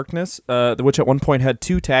Ministry of Darkness, which at one point had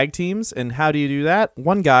 2 tag teams. And how do you do that?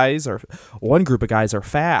 One group of guys are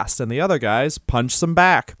fast, and the other guys punch some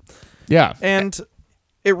back. Yeah. And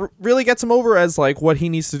it really gets him over as like what he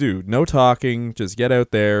needs to do. No talking, just get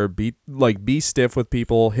out there, be stiff with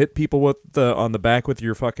people, hit people on the back with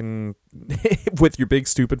your fucking with your big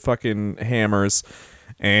stupid fucking hammers,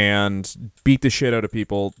 and beat the shit out of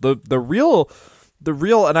people. The real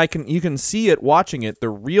and you can see it watching it. The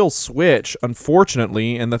real switch,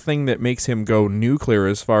 unfortunately, and the thing that makes him go nuclear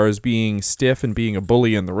as far as being stiff and being a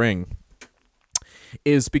bully in the ring,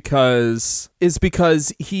 is because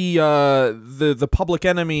he the Public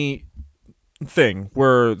Enemy thing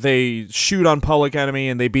where they shoot on Public Enemy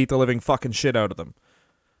and they beat the living fucking shit out of them.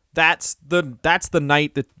 That's the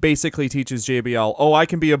night that basically teaches JBL, oh, I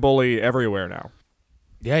can be a bully everywhere now.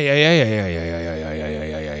 Yeah.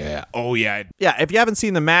 Oh yeah. Yeah, if you haven't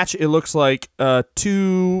seen the match, it looks like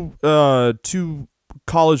two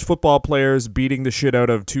college football players beating the shit out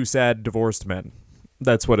of 2 sad divorced men.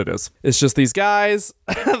 That's what it is. It's just these guys,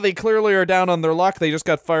 they clearly are down on their luck. They just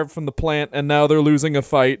got fired from the plant, and now they're losing a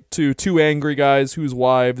fight to two angry guys whose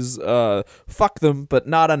wives fuck them, but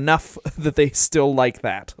not enough that they still like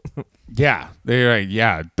that. Yeah, they're right.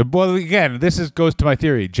 Yeah. Well, again, goes to my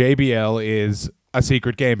theory. JBL is a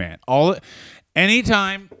secret gay man.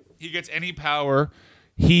 Anytime he gets any power,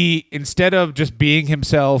 he, instead of just being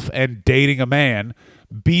himself and dating a man,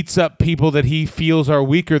 beats up people that he feels are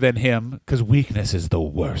weaker than him, because weakness is the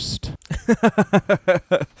worst.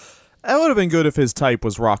 That would have been good if his type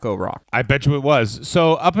was Rocco Rock. I bet you it was.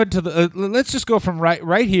 So up until let's just go from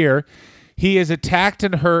right here. He has attacked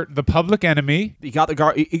and hurt the Public Enemy. He got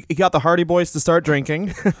the Hardy Boys to start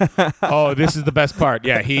drinking. Oh, this is the best part.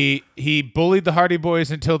 Yeah, he bullied the Hardy Boys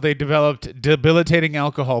until they developed debilitating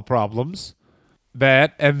alcohol problems.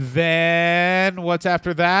 That, and then what's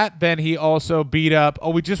after that? Then he also beat up. Oh,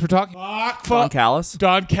 we just were talking. Don Callis.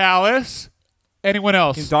 Don Callis. Anyone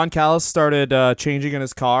else? Don Callis started changing in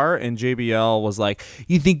his car, and JBL was like,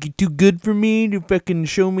 "You think you're too good for me to fucking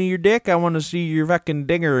show me your dick? I want to see your fucking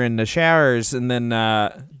dinger in the showers." And then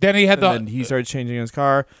then he started changing his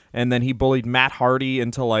car, and then he bullied Matt Hardy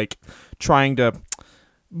into like trying to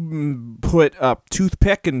put a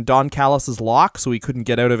toothpick in Don Callis's lock so he couldn't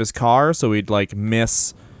get out of his car, so he'd like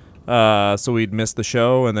miss the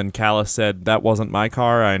show. And then Callis said, "That wasn't my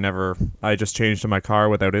car. I just changed to my car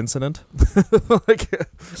without incident."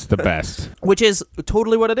 It's the best. Which is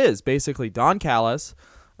totally what it is. Basically, Don Callis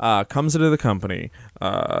comes into the company.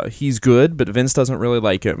 He's good, but Vince doesn't really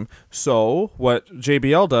like him. So what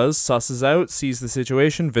JBL does, susses out, sees the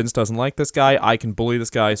situation. Vince doesn't like this guy. I can bully this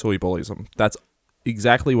guy, so he bullies him. That's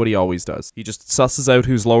exactly what he always does. He just susses out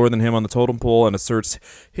who's lower than him on the totem pole and asserts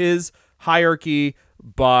his hierarchy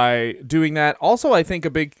by doing that. Also, I think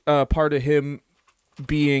a big part of him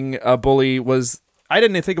being a bully was, I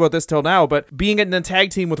didn't think about this till now, but being in a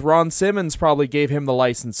tag team with Ron Simmons probably gave him the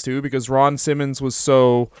license too, because Ron Simmons was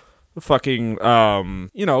so fucking,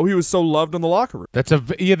 he was so loved in the locker room. That's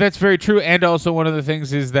very true. And also one of the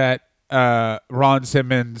things is that Ron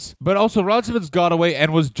Simmons got away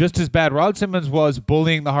and was just as bad. Ron Simmons was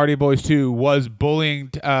bullying the Hardy Boys too, was bullying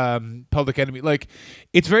Public Enemy. Like,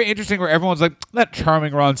 it's very interesting where everyone's like, that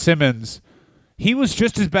charming Ron Simmons, he was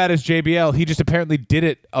just as bad as JBL. He just apparently did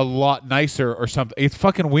it a lot nicer or something. It's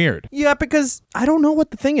fucking weird. Yeah, because I don't know what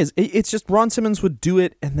the thing is. It's just Ron Simmons would do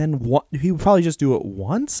it, and then he would probably just do it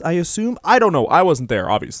once, I assume. I don't know. I wasn't there,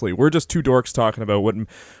 obviously. We're just two dorks talking about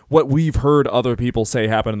what we've heard other people say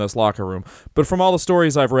happened in this locker room. But from all the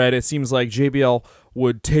stories I've read, it seems like JBL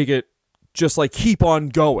would take it just like keep on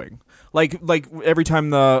going. Like every time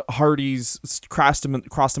the Hardys crossed him in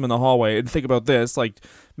the hallway, and think about this, like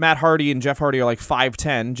Matt Hardy and Jeff Hardy are like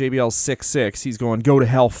 5'10", JBL's 6'6", he's going, "Go to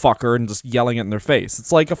hell, fucker," and just yelling it in their face.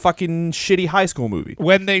 It's like a fucking shitty high school movie.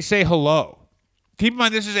 When they say hello, keep in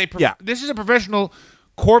mind this is a professional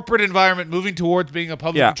corporate environment moving towards being a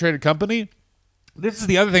publicly traded company. This is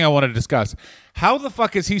the other thing I wanted to discuss. How the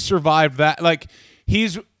fuck has he survived that? Like,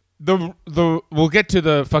 he's we'll get to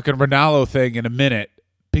the fucking Ronaldo thing in a minute.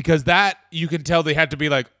 Because that, you can tell they had to be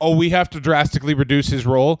like, oh, we have to drastically reduce his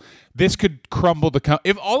role. This could crumble the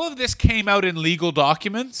if all of this came out in legal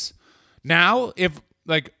documents, now, if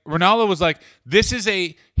like Ronaldo was like, this is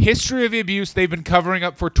a history of abuse they've been covering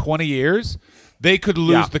up for 20 years, they could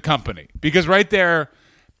lose the company. Because right there,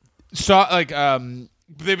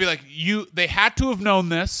 they'd be like, they had to have known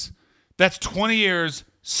this. That's 20 years.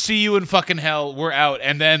 See you in fucking hell, we're out,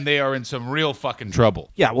 and then they are in some real fucking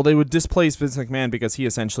trouble. Yeah, well, they would displace Vince McMahon because he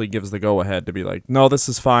essentially gives the go-ahead to be like, no, this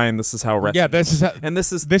is fine, this is how wrestling. Yeah,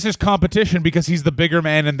 this is competition because he's the bigger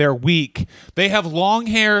man and they're weak. They have long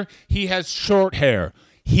hair, he has short hair.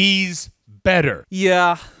 He's better.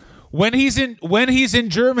 Yeah. When he's in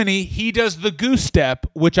Germany, he does the goose step,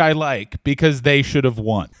 which I like because they should have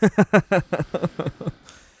won.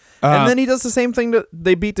 And then he does the same thing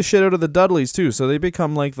they beat the shit out of the Dudleys too. So they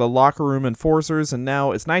become like the locker room enforcers. And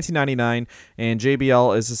now it's 1999, and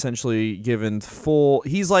JBL is essentially given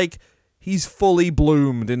he's fully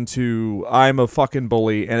bloomed into, I'm a fucking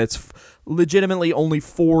bully, and it's legitimately only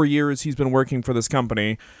 4 years he's been working for this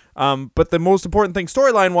company. But the most important thing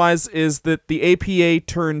storyline wise is that the APA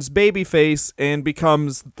turns babyface and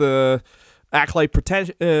becomes the Acolyte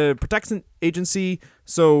protection agency,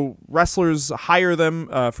 so wrestlers hire them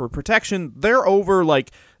for protection. They're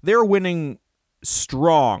they're winning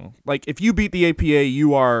strong. Like, if you beat the APA,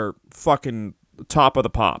 you are fucking top of the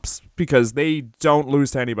pops because they don't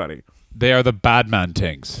lose to anybody. They are the bad man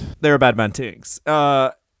tings. They're bad man tings.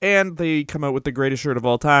 And they come out with the greatest shirt of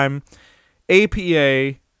all time.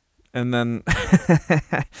 APA And then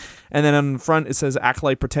and then on the front it says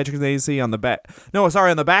Acolyte Protection Agency. On the back, no,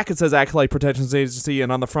 sorry, on the back it says Acolyte Protection Agency, and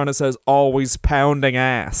on the front it says always pounding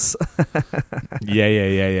ass.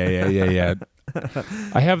 Yeah.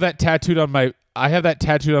 I have that tattooed on my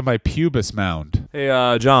pubis mound.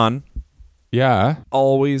 Hey, John. Yeah.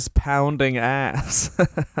 Always pounding ass.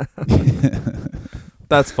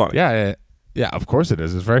 That's funny. Yeah, of course it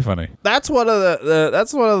is. It's very funny. That's one of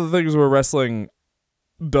the things where wrestling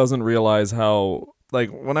doesn't realize how,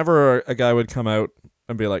 like, whenever a guy would come out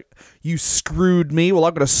and be like, "You screwed me, well,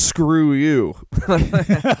 I'm gonna screw you."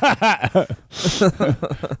 This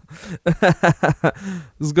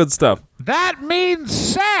is good stuff. That means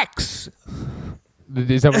sex.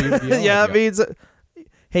 Is that what you yell? Yeah, it means,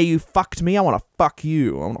 hey, you fucked me, I want to fuck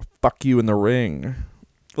you. I want to fuck you in the ring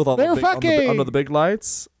with all They're the fucking- under the big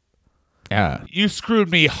lights. Yeah. You screwed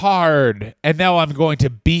me hard, and now I'm going to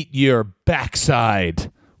beat your backside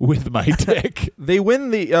with my dick. They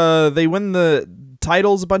win the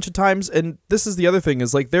titles a bunch of times, and this is the other thing,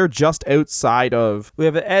 is like they're just outside of, we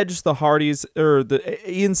have the Edge, the Hardys, or the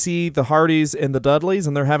ENC, the Hardys, and the Dudleys,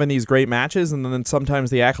 and they're having these great matches, and then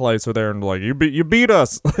sometimes the Acolytes are there and like, you beat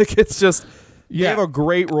us. Like, it's just, they have a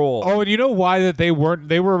great role. Oh, and you know why that they were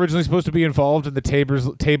originally supposed to be involved in the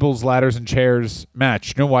tables, ladders, and chairs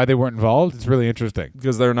match. You know why they weren't involved? It's really interesting.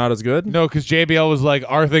 Because they're not as good? No, because JBL was like,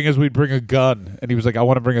 our thing is we'd bring a gun. And he was like, I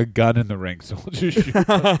want to bring a gun in the ring, so we'll just shoot.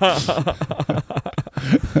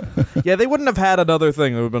 Yeah, they wouldn't have had another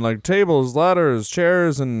thing. It would have been like tables, ladders,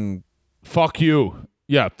 chairs, and... Fuck you.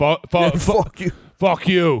 Yeah, fuck you. Fuck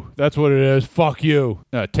you. That's what it is. Fuck you.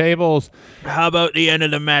 Tables. How about the end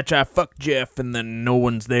of the match? I fuck Jeff, and then no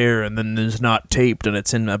one's there, and then it's not taped, and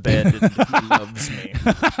it's in my bed, and he loves me.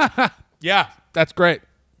 Yeah, that's great.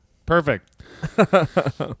 Perfect.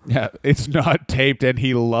 Yeah, it's not taped, and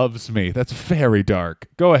he loves me. That's very dark.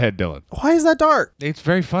 Go ahead, Dylan. Why is that dark? It's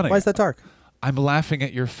very funny. Why is that dark? I'm laughing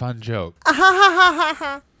at your fun joke.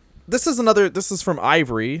 This is from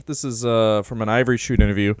Ivory. This is from an Ivory Shoot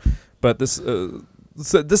interview, but this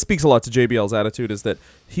speaks a lot to JBL's attitude, is that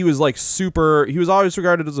he was like he was always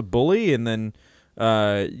regarded as a bully, and then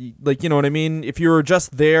like, you know what I mean? If you were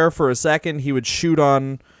just there for a second, he shot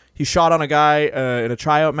on a guy in a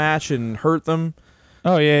tryout match and hurt them.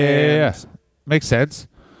 Oh, yeah. Makes sense.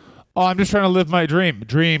 Oh, I'm just trying to live my dream.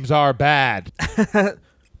 Dreams are bad.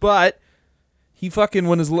 But he fucking,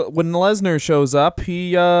 when Lesnar shows up,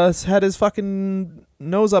 he had his fucking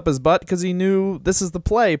nose up his butt because he knew this is the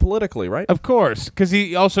play politically, right? Of course, because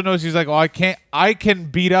he also knows, he's like, well, I can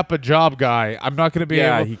beat up a job guy. I'm not going to be able.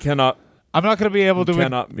 Yeah, he cannot. I'm not going to be able to.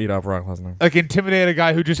 Cannot beat up Brock Lesnar. Like, intimidate a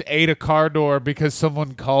guy who just ate a car door because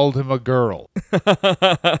someone called him a girl.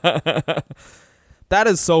 That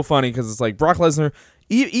is so funny, because it's like Brock Lesnar.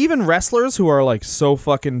 Even wrestlers who are like so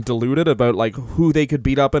fucking deluded about like who they could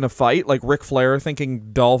beat up in a fight, like Ric Flair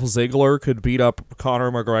thinking Dolph Ziggler could beat up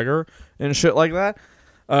Conor McGregor and shit like that.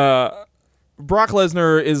 Brock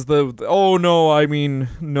Lesnar is no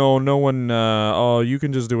one. You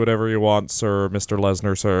can just do whatever you want, sir, Mr.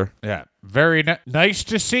 Lesnar, sir. Yeah, very nice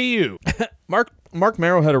to see you. Mark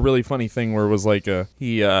Merrow had a really funny thing where it was like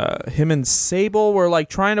him and Sable were like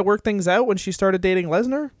trying to work things out when she started dating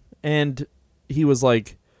Lesnar, and he was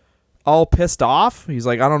like all pissed off. He's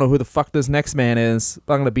like, I don't know who the fuck this next man is,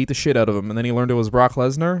 but I'm going to beat the shit out of him. And then he learned it was Brock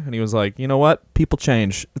Lesnar, and he was like, you know what? People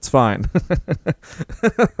change. It's fine.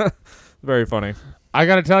 Very funny. I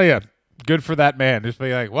got to tell you, good for that man. Just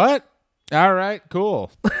be like, what? All right,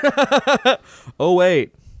 cool. Oh,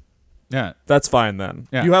 wait. Yeah. That's fine then.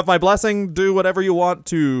 Yeah. You have my blessing. Do whatever you want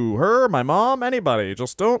to her, my mom, anybody.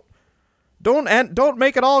 Just don't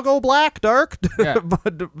make it all go black, dark. Yeah.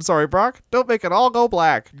 Sorry, Brock. Don't make it all go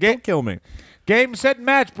black. Don't kill me. Game, set, and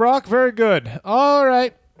match, Brock. Very good. All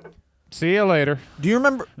right. See you later. Do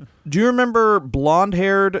you remember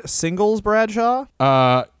blonde-haired singles Bradshaw?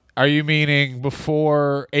 Are you meaning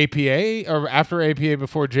before APA or after APA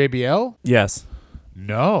before JBL? Yes.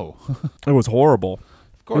 No. It was horrible.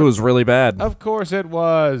 Of course. It was really bad. Of course it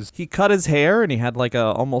was. He cut his hair and he had like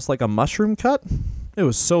almost like a mushroom cut. It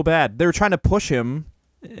was so bad. They were trying to push him,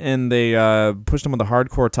 and they pushed him with the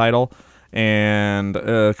hardcore title, and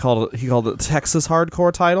he called it Texas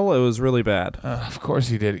hardcore title. It was really bad. Of course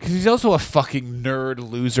he did. Because he's also a fucking nerd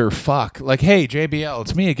loser fuck. Like, hey, JBL,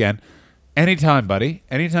 it's me again. Anytime, buddy.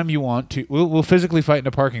 Anytime you want to. We'll physically fight in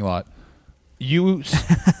a parking lot. You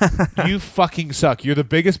fucking suck. You're the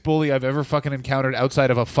biggest bully I've ever fucking encountered outside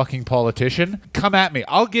of a fucking politician. Come at me.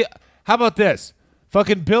 How about this?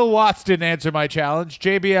 Fucking Bill Watts didn't answer my challenge.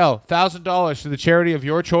 JBL, $1,000 to the charity of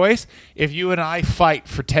your choice. If you and I fight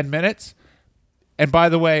for 10 minutes, And by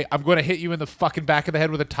the way, I'm going to hit you in the fucking back of the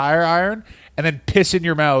head with a tire iron and then piss in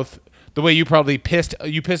your mouth the way you probably pissed.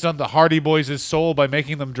 You pissed on the Hardy Boys' soul by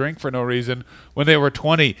making them drink for no reason when they were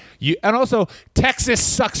 20. And also, Texas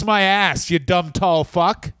sucks my ass, you dumb tall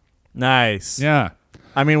fuck. Nice. Yeah.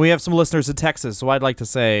 I mean, we have some listeners in Texas, so I'd like to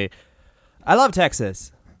say I love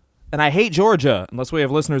Texas. And I hate Georgia. Unless we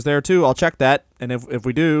have listeners there, too. I'll check that. And if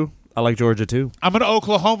we do, I like Georgia, too. I'm an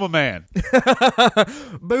Oklahoma man.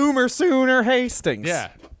 Boomer Sooner Hastings.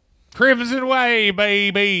 Yeah. Crimson Way,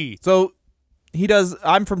 baby. So he does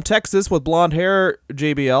I'm from Texas with blonde hair,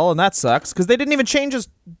 JBL, and that sucks because they didn't even change his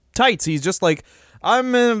tights. He's just like, I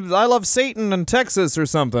love Satan in Texas or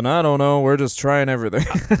something. I don't know. We're just trying everything.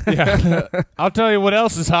 Yeah. I'll tell you what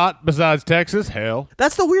else is hot besides Texas. Hell.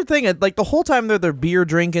 That's the weird thing. Like the whole time they're beer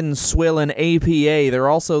drinking, swilling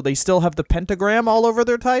APA, they still have the pentagram all over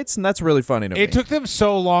their tights, and that's really funny to me. It took them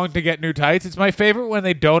so long to get new tights. It's my favorite when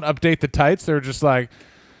they don't update the tights. They're just like,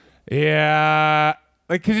 yeah,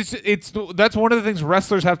 like because that's one of the things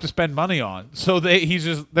wrestlers have to spend money on. So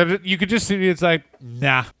you could just see it's like,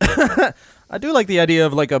 nah. I do like the idea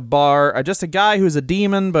of like a bar, just a guy who's a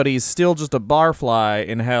demon, but he's still just a barfly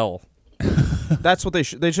in hell. That's what they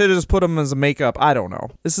should have just put him as a makeup. I don't know.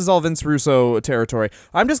 This is all Vince Russo territory.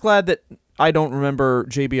 I'm just glad that I don't remember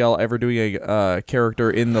JBL ever doing a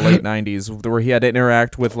character in the late 90s where he had to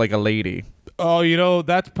interact with like a lady. Oh,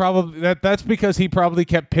 that's probably that's because he probably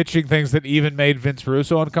kept pitching things that even made Vince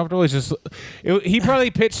Russo uncomfortable. He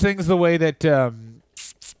probably pitched things the way that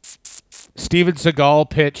Steven Seagal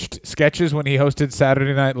pitched sketches when he hosted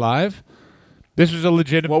Saturday Night Live. This was a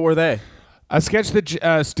legitimate. What were they? A sketch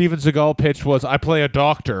that Steven Seagal pitched was, I play a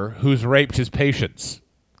doctor who's raped his patients,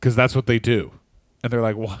 because that's what they do. And they're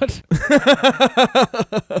like, what?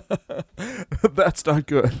 That's not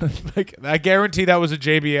good. Like, I guarantee that was a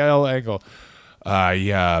JBL angle.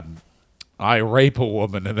 Yeah, I rape a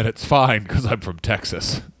woman and then it's fine because I'm from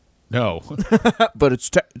Texas. No. But it's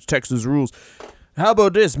Texas rules. How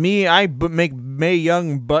about this? I make Mae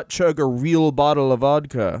Young butt chug a real bottle of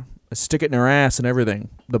vodka. I stick it in her ass and everything.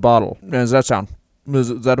 The bottle. How does that sound? Is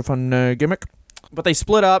that a fun gimmick? But they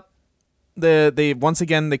split up. They once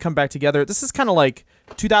again they come back together. This is kind of like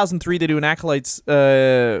 2003. They do an Acolytes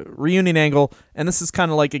reunion angle, and this is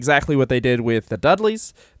kind of like exactly what they did with the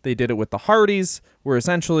Dudleys. They did it with the Hardys, where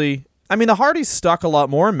essentially, I mean, the Hardys stuck a lot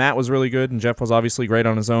more. Matt was really good, and Jeff was obviously great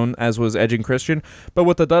on his own, as was Edge and Christian. But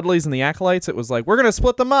with the Dudleys and the Acolytes, it was like, we're going to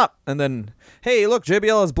split them up. And then, hey, look,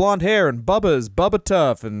 JBL has blonde hair, and Bubba is Bubba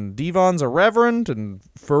Tough, and Devon's a reverend, and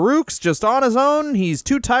Farouk's just on his own. He's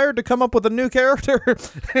too tired to come up with a new character.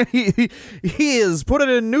 he is put it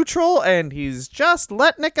in neutral, and he's just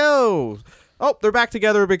letting it go. Oh, they're back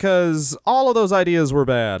together because all of those ideas were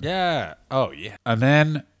bad. Yeah. Oh, yeah. And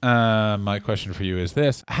then my question for you is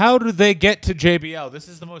this. How do they get to JBL? This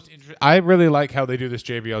is the most interesting. I really like how they do this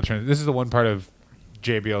JBL transition. This is the one part of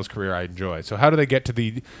JBL's career I enjoy. So how do they get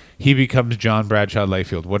to he becomes John Bradshaw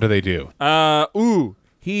Layfield? What do they do?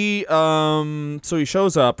 He so he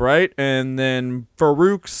shows up, right? And then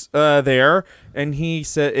Farouk's there, and he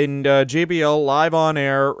said, and JBL live on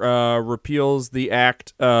air repeals the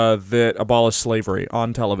act that abolished slavery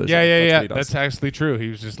on television. Yeah. That's actually true. He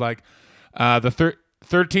was just like, the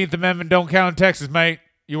 13th Amendment don't count in Texas, mate.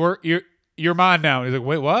 You're mine now. And he's like,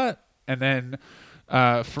 wait, what? And then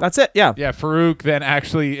that's it. Yeah. Yeah. Farouk then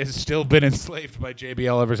actually has still been enslaved by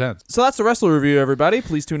JBL ever since. So that's the wrestler review, everybody.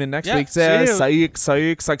 Please tune in next week. Psych.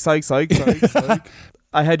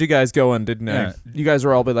 I had you guys going, didn't I? Yeah. You guys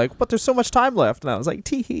were all be like, but there's so much time left. And I was like,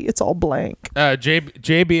 tee-hee, it's all blank.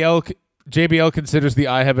 JBL considers the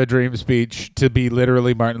I Have a Dream speech to be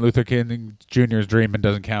literally Martin Luther King Jr.'s dream and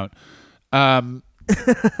doesn't count.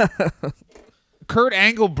 Kurt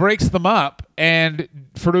Angle breaks them up, and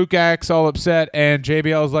Farouk acts all upset, and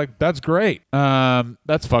JBL's like, that's great.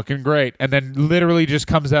 That's fucking great. And then literally just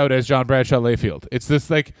comes out as John Bradshaw Layfield. It's this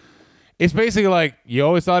like, it's basically like, you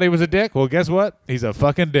always thought he was a dick? Well, guess what? He's a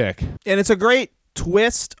fucking dick. And it's a great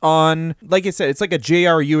twist on, like I said, it's like a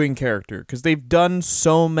J.R. Ewing character, because they've done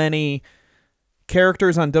so many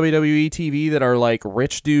characters on WWE TV that are like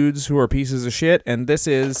rich dudes who are pieces of shit, and this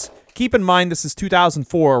is... Keep in mind, this is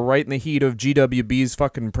 2004, right in the heat of GWB's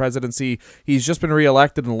fucking presidency. He's just been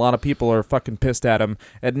reelected, and a lot of people are fucking pissed at him.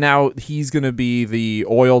 And now he's going to be the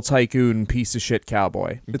oil tycoon piece of shit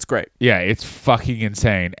cowboy. It's great. Yeah, it's fucking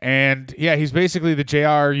insane. And yeah, he's basically the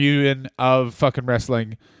J.R. Ewing of fucking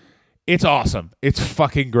wrestling. It's awesome. It's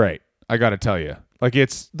fucking great. I got to tell you. Like,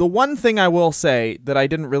 it's... The one thing I will say that I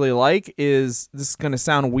didn't really like is, this is going to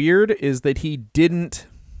sound weird, is that he didn't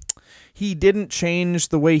change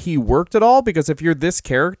the way he worked at all, because if you're this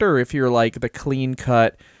character, if you're like the clean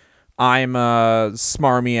cut, I'm a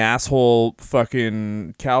smarmy asshole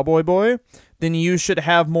fucking cowboy boy, then you should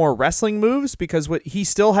have more wrestling moves, because he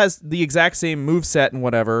still has the exact same moveset and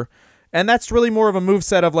whatever. And that's really more of a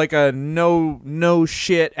moveset of like a no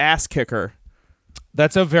shit ass kicker.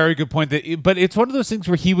 That's a very good point. But it's one of those things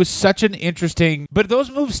where he was such an interesting... But those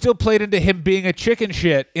moves still played into him being a chicken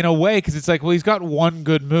shit in a way, because it's like, well, he's got one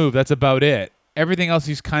good move. That's about it. Everything else,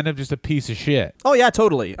 he's kind of just a piece of shit. Oh, yeah,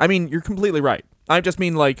 totally. I mean, you're completely right. I just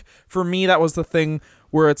mean, like, for me, that was the thing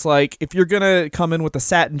where it's like, if you're going to come in with the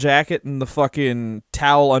satin jacket and the fucking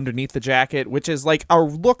towel underneath the jacket, which is, like, a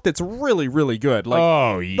look that's really, really good. Like,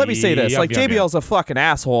 let me say this. Like, JBL's a fucking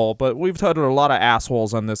asshole, but we've touted a lot of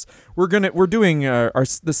assholes on this. We're doing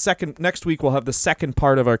next week we'll have the second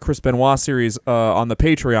part of our Chris Benoit series on the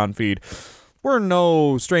Patreon feed. We're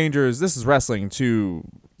no strangers. This is wrestling to...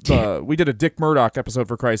 we did a Dick Murdoch episode,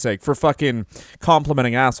 for Christ's sake, for fucking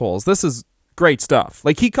complimenting assholes. This is great stuff.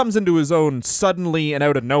 Like, he comes into his own suddenly and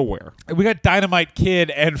out of nowhere. We got Dynamite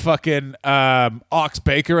Kid and fucking Ox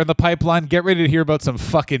Baker in the pipeline. Get ready to hear about some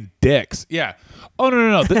fucking dicks. Yeah. Oh,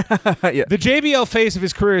 no. Yeah. The JBL phase of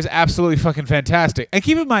his career is absolutely fucking fantastic. And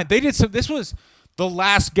keep in mind, this was the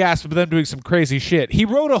last gasp of them doing some crazy shit. He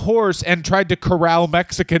rode a horse and tried to corral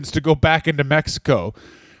Mexicans to go back into Mexico.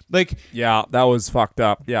 Like, yeah, that was fucked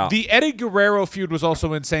up. Yeah. The Eddie Guerrero feud was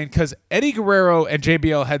also insane, because Eddie Guerrero and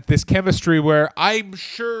JBL had this chemistry where I'm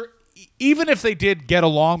sure even if they did get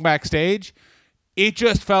along backstage, it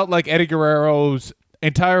just felt like Eddie Guerrero's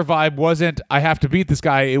entire vibe wasn't I have to beat this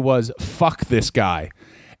guy, it was fuck this guy.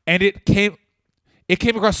 And it came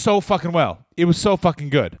across so fucking well. It was so fucking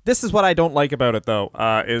good. This is what I don't like about it, though,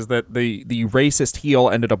 is that the racist heel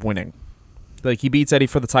ended up winning. Like, he beats Eddie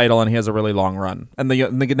for the title, and he has a really long run. And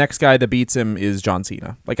the next guy that beats him is John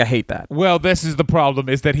Cena. Like, I hate that. Well, this is the problem,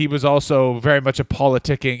 is that he was also very much a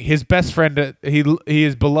politicking. His best friend, he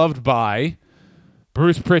is beloved by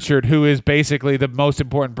Bruce Pritchard, who is basically the most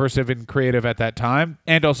important person in creative at that time.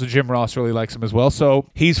 And also Jim Ross really likes him as well. So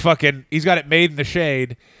he's got it made in the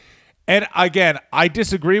shade. And again, I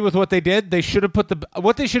disagree with what they did. They should have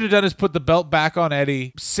what they should have done is put the belt back on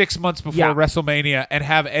Eddie 6 months before WrestleMania and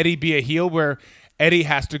have Eddie be a heel, where Eddie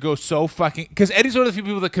has to go so fucking... Because Eddie's one of the few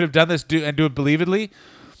people that could have done this and do it believably,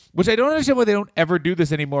 which I don't understand why they don't ever do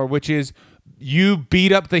this anymore, which is you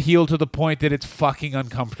beat up the heel to the point that it's fucking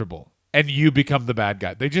uncomfortable and you become the bad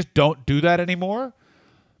guy. They just don't do that anymore.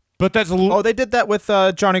 But that's... they did that with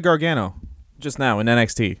Johnny Gargano just now in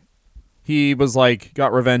NXT. He was like,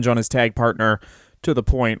 got revenge on his tag partner to the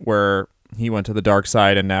point where he went to the dark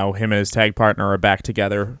side, and now him and his tag partner are back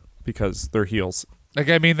together because they're heels. Like,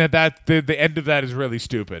 I mean, the end of that is really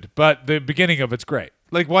stupid, but the beginning of it's great.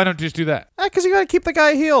 Like, why don't you just do that? Because you got to keep the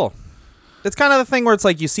guy heel. It's kind of the thing where it's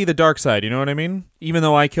like you see the dark side, you know what I mean? Even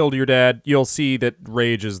though I killed your dad, you'll see that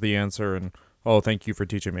rage is the answer, and oh, thank you for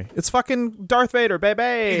teaching me. It's fucking Darth Vader,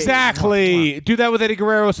 baby. Exactly. Do that with Eddie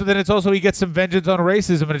Guerrero, so then it's also he gets some vengeance on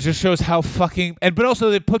racism, and it just shows how fucking... But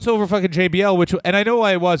also it puts over fucking JBL, which... And I know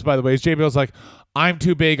why it was, by the way, is JBL's like, I'm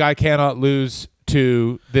too big, I cannot lose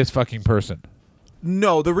to this fucking person.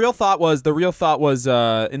 No, the real thought was,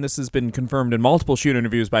 and this has been confirmed in multiple shoot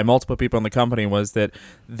interviews by multiple people in the company, was that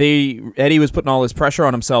Eddie was putting all this pressure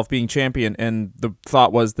on himself being champion, and the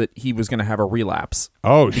thought was that he was going to have a relapse.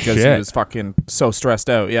 Oh, because he was fucking so stressed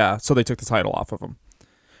out. Yeah, so they took the title off of him,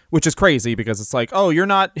 which is crazy because it's like, oh, you're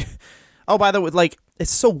not. Oh, by the way, like,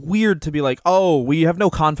 it's so weird to be like, oh, we have no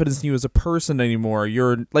confidence in you as a person anymore.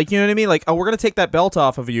 You're like, you know what I mean? Like, oh, we're going to take that belt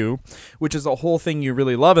off of you, which is a whole thing you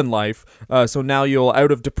really love in life. So now you'll,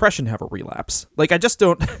 out of depression, have a relapse. Like, I just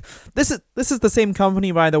don't. This is the same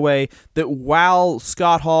company, by the way, that while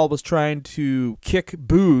Scott Hall was trying to kick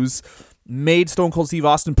booze, made Stone Cold Steve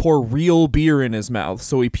Austin pour real beer in his mouth.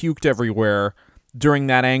 So he puked everywhere during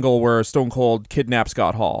that angle where Stone Cold kidnapped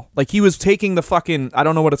Scott Hall. Like, he was taking the fucking, I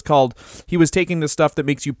don't know what it's called, he was taking the stuff that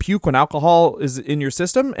makes you puke when alcohol is in your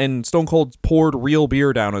system, and Stone Cold poured real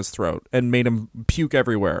beer down his throat and made him puke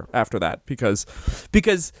everywhere after that, because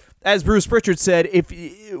as Bruce Pritchard said, if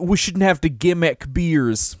we shouldn't have to gimmick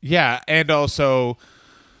beers. Yeah, and also...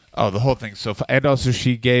 Oh, the whole thing's so fun. And also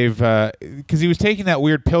she gave... Because he was taking that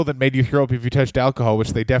weird pill that made you throw up if you touched alcohol,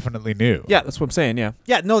 which they definitely knew. Yeah, that's what I'm saying, yeah.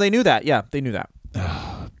 Yeah, no, they knew that. Yeah, they knew that.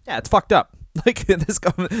 Yeah, it's fucked up. Like, this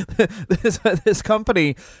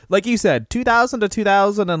company, like you said, 2000 to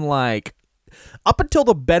 2000 and, like, up until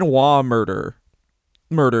the Benoit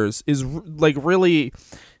murders is, like, really,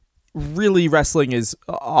 really wrestling is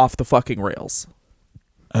off the fucking rails.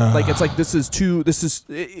 Like, it's like, it's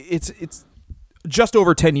just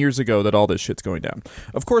over 10 years ago that all this shit's going down.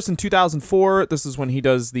 Of course, in 2004, this is when he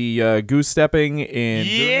does the goose stepping in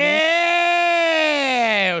Germany.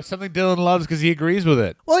 Yeah! something Dylan loves because he agrees with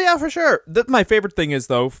it. Well, yeah, for sure. My favorite thing is,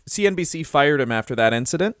 though, CNBC fired him after that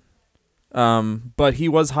incident. But he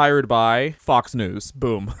was hired by Fox News.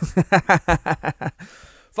 Boom.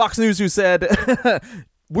 Fox News, who said,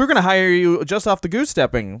 we're going to hire you just off the goose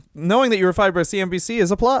stepping. Knowing that you were fired by CNBC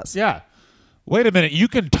is a plus. Yeah. Wait a minute. You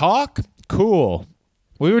can talk? Cool.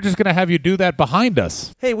 We were just going to have you do that behind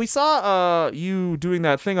us. Hey, we saw you doing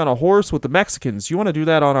that thing on a horse with the Mexicans. You want to do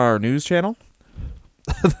that on our news channel?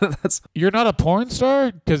 You're not a porn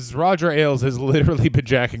star? Because Roger Ailes has literally been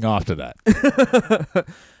jacking off to that.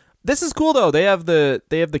 This is cool, though. They have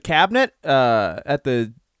the cabinet at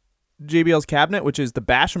the JBL's cabinet, which is the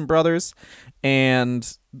Basham brothers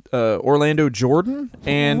and Orlando Jordan,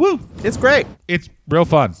 and Woo! It's great. It's real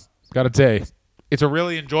fun. Gotta say. It's a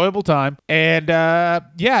really enjoyable time. And,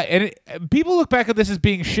 people look back at this as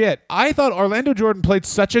being shit. I thought Orlando Jordan played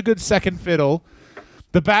such a good second fiddle.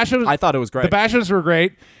 The Bashams... I thought it was great. The Bashams were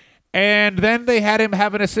great. And then they had him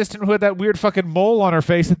have an assistant who had that weird fucking mole on her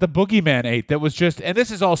face that the Boogeyman ate. That was just... And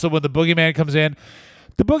this is also when the Boogeyman comes in.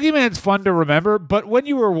 The Boogeyman's fun to remember, but when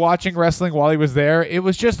you were watching wrestling while he was there, it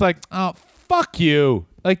was just like, oh, fuck you.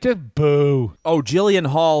 Like, just boo. Oh, Jillian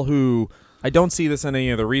Hall, who... I don't see this in any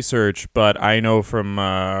of the research, but I know from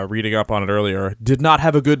reading up on it earlier, did not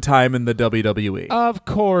have a good time in the WWE. Of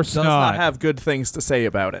course Does not have good things to say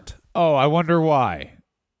about it. Oh, I wonder why.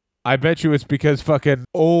 I bet you it's because fucking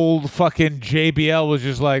old fucking JBL was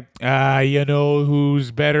just like, you know who's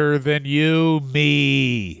better than you?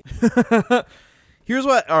 Me. Here's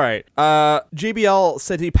what, all right. JBL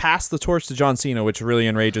said he passed the torch to John Cena, which really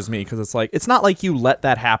enrages me because it's like, it's not like you let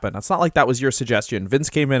that happen. It's not like that was your suggestion. Vince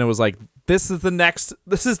came in and was like, this is the next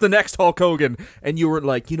Hulk Hogan. And you were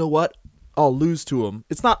like, you know what? I'll lose to him.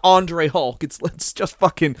 It's not Andre Hulk. It's just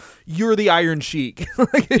fucking, you're the Iron Sheik.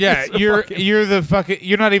 Yeah, you're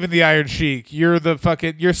not even the Iron Sheik. You're the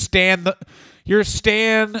fucking, you're Stan the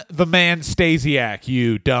man Stasiak,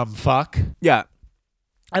 you dumb fuck. Yeah.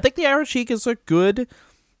 I think the Iron Sheik is a good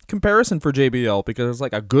comparison for JBL because it's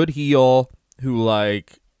like a good heel who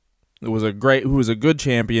was a good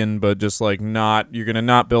champion, but just like you're going to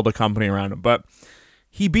not build a company around him. But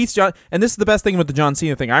he beats John, and this is the best thing with the John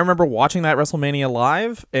Cena thing. I remember watching that WrestleMania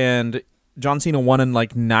live, and John Cena won in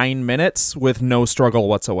like 9 minutes with no struggle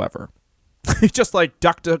whatsoever. He just like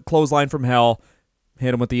ducked a clothesline from hell,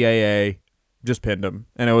 hit him with the AA, just pinned him.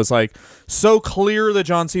 And it was like so clear that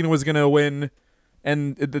John Cena was going to win.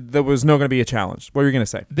 And there was no going to be a challenge. What were you going to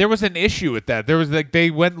say? There was an issue with that. There was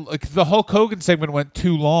the Hulk Hogan segment went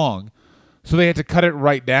too long, so they had to cut it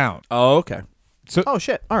right down. Oh, okay. So, oh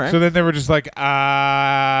shit! All right. So then they were just like,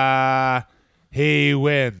 he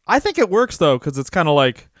wins. I think it works though, because it's kind of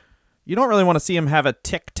like you don't really want to see him have a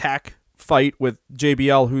tic-tac fight with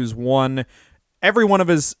JBL, who's won every one of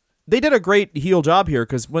his. They did a great heel job here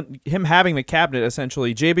because when him having the cabinet,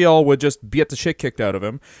 essentially, JBL would just get the shit kicked out of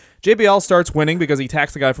him. JBL starts winning because he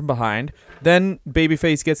attacks the guy from behind. Then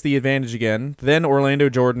Babyface gets the advantage again. Then Orlando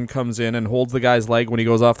Jordan comes in and holds the guy's leg when he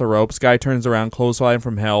goes off the ropes. Guy turns around, clothesline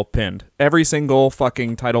from hell, pinned. Every single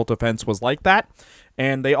fucking title defense was like that,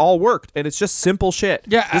 and they all worked. And it's just simple shit.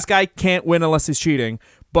 Yeah, this guy can't win unless he's cheating,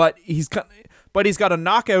 but he's got a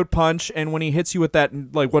knockout punch, and when he hits you with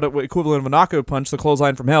that, like what equivalent of a knockout punch, the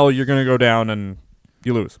clothesline from hell, you're going to go down and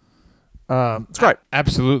you lose. It's great.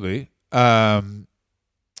 Absolutely.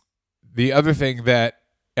 The other thing that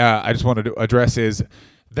I just wanted to address is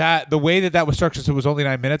that the way that was structured, so it was only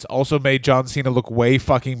 9 minutes, also made John Cena look way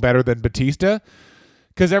fucking better than Batista.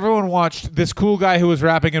 Because everyone watched this cool guy who was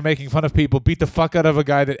rapping and making fun of people beat the fuck out of a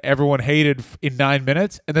guy that everyone hated in 9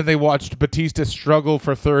 minutes, and then they watched Batista struggle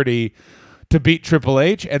for 30 to beat Triple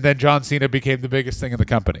H, and then John Cena became the biggest thing in the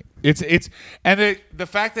company. The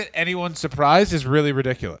fact that anyone's surprised is really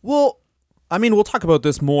ridiculous. Well, I mean, we'll talk about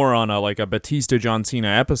this more on a Batista John Cena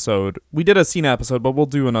episode. We did a Cena episode, but we'll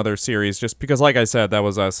do another series just because, like I said, that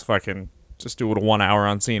was us fucking just do it a 1 hour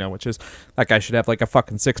on Cena, which is that guy should have like a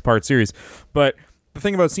fucking 6-part series. But the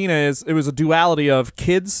thing about Cena is it was a duality of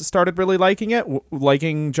kids started really liking it,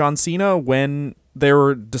 liking John Cena when they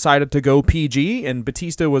were decided to go PG, and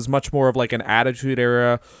Batista was much more of like an Attitude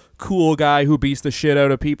Era cool guy who beats the shit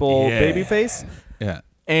out of people, babyface. Yeah.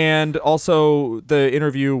 And also the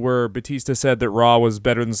interview where Batista said that Raw was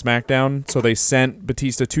better than SmackDown, so they sent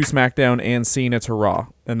Batista to SmackDown and Cena to Raw,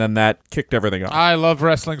 and then that kicked everything off. I love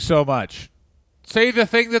wrestling so much. Say the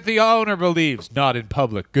thing that the owner believes, not in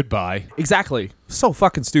public. Goodbye. Exactly. So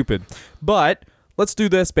fucking stupid. But let's do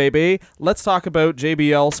this, baby. Let's talk about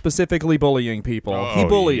JBL specifically bullying people. Oh, he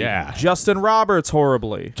bullied yeah. Justin Roberts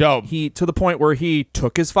horribly. Dope. He to the point where he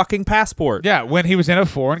took his fucking passport. Yeah, when he was in a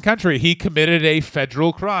foreign country, he committed a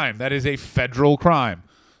federal crime. That is a federal crime.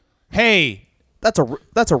 Hey, That's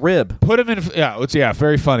a rib. put him in. Yeah,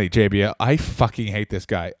 very funny, JBL. I fucking hate this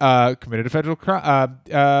guy. Committed a federal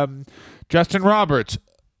crime. Justin Roberts.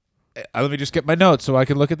 Let me just get my notes so I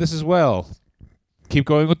can look at this as well. Keep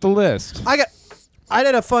going with the list. I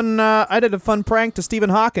did a fun prank to Stephen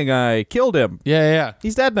Hawking. I killed him. Yeah.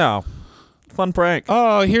 He's dead now. Fun prank.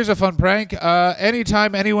 Oh, here's a fun prank.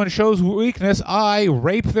 Anytime anyone shows weakness, I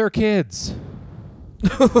rape their kids.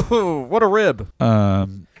 What a rib.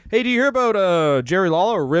 Hey, do you hear about Jerry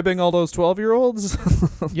Lawler ribbing all those 12-year-olds?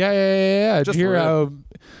 Yeah. Did Just you hear rib. how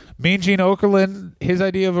Mean Gene Okerlund, his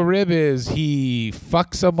idea of a rib is he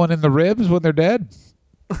fucks someone in the ribs when they're dead?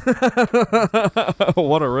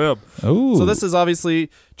 What a rib. Ooh. So this is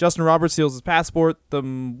obviously Justin Roberts steals his passport.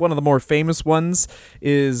 One of the more famous ones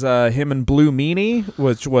is him and Blue Meanie,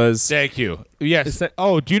 which was... Thank you. Yes. Is that-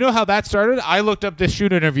 Do you know how that started? I looked up this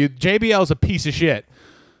shoot interview. JBL's a piece of shit.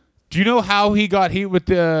 Do you know how he got heat with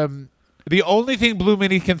the only thing Blue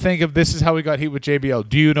Meanie can think of, this is how he got heat with JBL.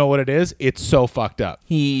 Do you know what it is? It's so fucked up.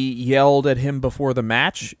 He yelled at him before the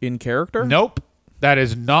match in character? Nope. That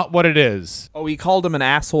is not what it is. Oh, he called him an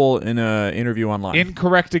asshole in an interview online.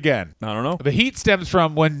 Incorrect again. I don't know. The heat stems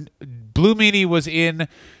from when Blue Meanie was in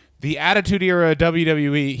the Attitude Era of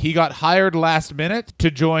WWE. He got hired last minute to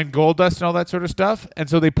join Goldust and all that sort of stuff. And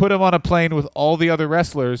so they put him on a plane with all the other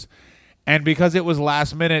wrestlers. And because it was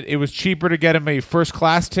last minute, it was cheaper to get him a first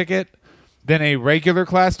class ticket than a regular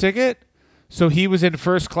class ticket. So he was in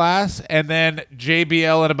first class, and then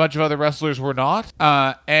JBL and a bunch of other wrestlers were not.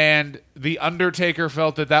 And The Undertaker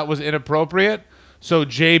felt that was inappropriate. So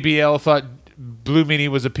JBL thought Blue Meanie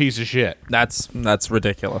was a piece of shit. That's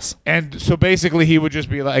ridiculous. And so basically he would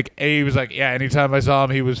just be like, he was like, yeah, anytime I saw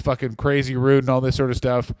him, he was fucking crazy rude and all this sort of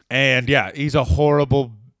stuff. And yeah, he's a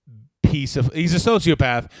horrible he's a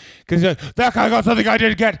sociopath because that guy got something I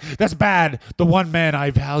didn't get. That's bad. The one man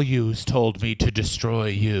I values told me to destroy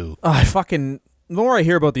you. The more I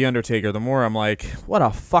hear about The Undertaker, the more I'm like, what a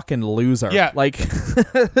fucking loser. Yeah. Like,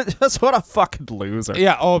 just what a fucking loser.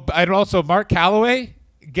 Yeah. Oh, and also Mark Calloway.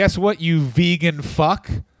 Guess what, you vegan fuck?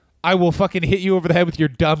 I will fucking hit you over the head with your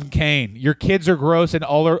dumb cane. Your kids are gross, and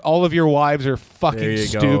all of your wives are fucking There you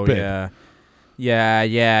stupid. go, yeah.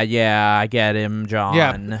 Yeah, I get him, John.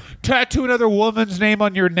 Yeah. Tattoo another woman's name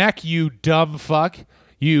on your neck, you dumb fuck.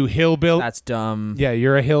 You hillbilly. That's dumb. Yeah,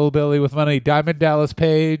 you're a hillbilly with money. Diamond Dallas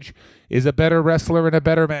Page is a better wrestler and a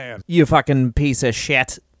better man. You fucking piece of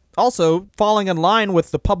shit. Also, falling in line with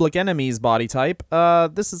the Public Enemy's body type,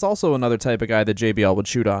 this is also another type of guy that JBL would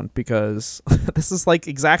shoot on, because this is like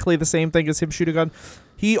exactly the same thing as him shooting on.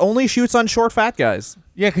 He only shoots on short, fat guys.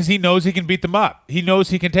 Yeah, because he knows he can beat them up. He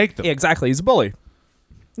knows he can take them. Yeah, exactly. He's a bully.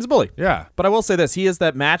 Yeah. But I will say this: he has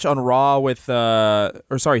that match on Raw with,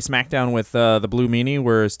 SmackDown with the Blue Meanie,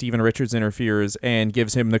 where Steven Richards interferes and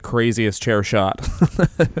gives him the craziest chair shot.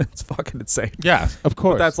 It's fucking insane. Yeah, of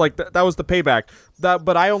course. That's like that was the payback.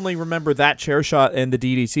 But I only remember that chair shot and the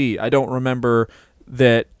DDT. I don't remember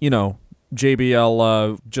that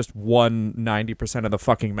JBL just won 90% of the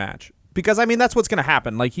fucking match. Because, I mean, that's what's going to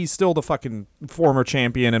happen. Like, he's still the fucking former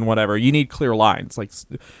champion and whatever. You need clear lines. Like,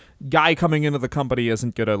 guy coming into the company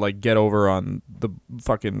isn't going to, like, get over on the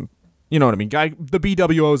fucking... You know what I mean? The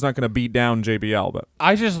BWO is not going to beat down JBL, but...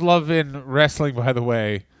 I just love in wrestling, by the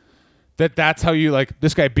way, that's how you, like,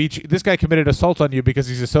 this guy beat you. This guy committed assault on you because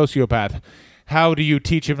he's a sociopath. How do you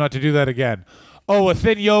teach him not to do that again? Oh, a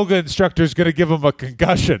thin yoga instructor is going to give him a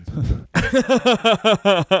concussion.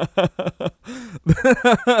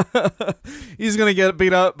 He's going to get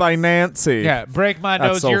beat up by Nancy. Yeah, break my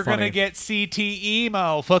That's nose, so you're funny. going to get CTE,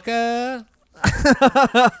 motherfucker.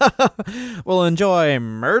 Well, enjoy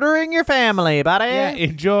murdering your family, buddy. Yeah,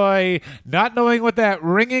 enjoy not knowing what that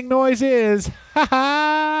ringing noise is.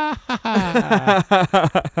 Ha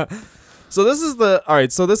ha. So this is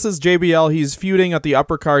JBL. He's feuding at the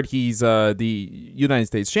upper card. He's the United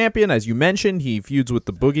States champion, as you mentioned. He feuds with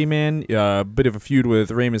the Boogeyman. A bit of a feud with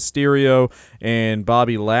Rey Mysterio and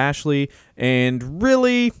Bobby Lashley. And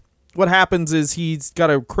really, what happens is he's got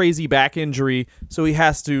a crazy back injury, so he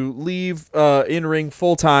has to leave in ring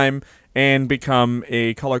full time and become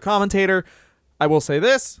a color commentator. I will say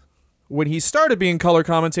this: when he started being color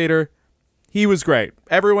commentator, he was great.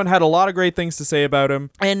 Everyone had a lot of great things to say about him.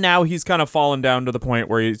 And now he's kind of fallen down to the point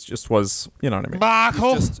where he just was, you know what I mean?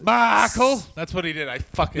 Michael. That's what he did. I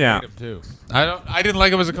fucking Yeah. hate him too. I didn't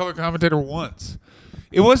like him as a color commentator once.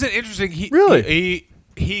 It wasn't interesting. Really?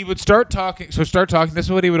 He would start talking. So start talking. This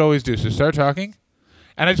is what he would always do. So start talking.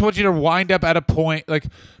 And I just want you to wind up at a point, like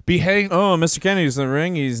be heading. Oh, Mr. Kennedy's in the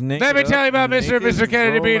ring. He's naked. Let me tell you about Mr.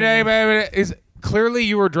 Kennedy. Is clearly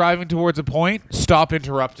you were driving towards a point. Stop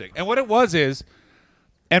interrupting. And what it was is,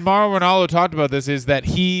 And Mauro Ranallo talked about this, is that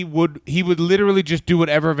he would literally just do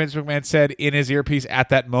whatever Vince McMahon said in his earpiece at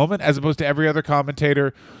that moment, as opposed to every other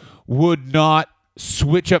commentator would not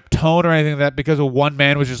switch up tone or anything like that because of one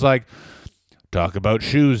man was just like, talk about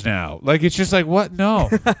shoes now. Like, it's just like, what? No.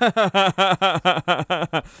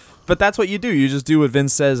 But that's what you do. You just do what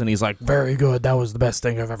Vince says, and he's like, very good. That was the best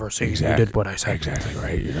thing I've ever seen. Exactly. You did what I said. Exactly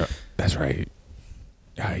right. That's right.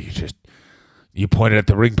 You pointed at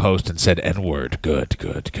the ring post and said N-word. Good.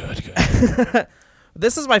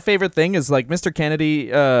 This is my favorite thing is like Mr. Kennedy,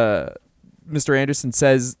 Mr. Anderson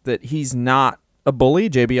says that he's not a bully.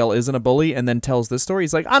 JBL isn't a bully, and then tells this story.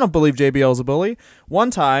 He's like, I don't believe JBL is a bully. One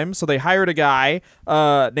time, so they hired a guy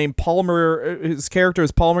named Palmer. His character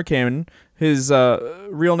is Palmer Kamen. His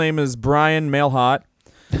real name is Brian Mailhot.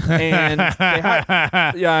 And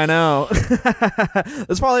yeah, I know.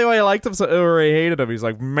 That's probably why I liked him or I hated him. He's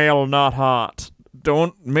like, mail not hot.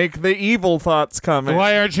 Don't make the evil thoughts come in.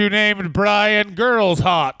 Why aren't you named Brian Girls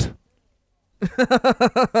Hot?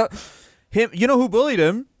 Him, you know who bullied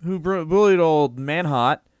him? Who bullied old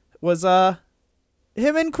Manhot was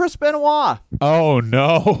him and Chris Benoit. Oh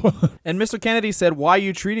no. And Mr. Kennedy said, "Why are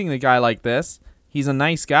you treating the guy like this? He's a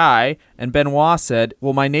nice guy." And Benoit said,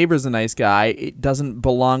 "Well, my neighbor's a nice guy. It doesn't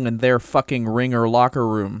belong in their fucking ring or locker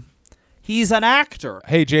room. He's an actor."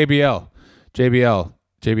 Hey, JBL.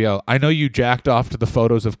 I know you jacked off to the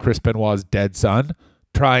photos of Chris Benoit's dead son.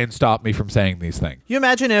 Try and stop me from saying these things. You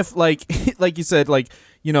imagine if, like you said, Wayne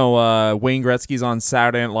Gretzky's on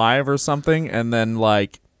Saturday Night Live or something, and then,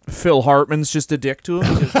 like, Phil Hartman's just a dick to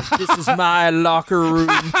him. Just, this is my locker room.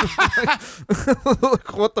 Like,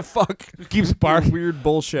 what the fuck? Keeps barking. Weird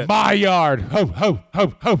bullshit. My yard. Ho, ho,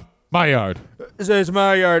 ho, ho. My yard. It's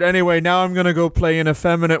my yard. Anyway, now I'm going to go play an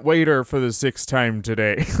effeminate waiter for the 6th time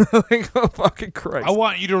today. Like, oh, fucking Christ. I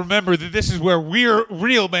want you to remember that this is where we're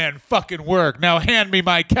real men fucking work. Now hand me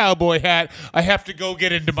my cowboy hat. I have to go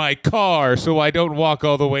get into my car so I don't walk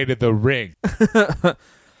all the way to the ring.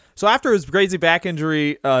 So after his crazy back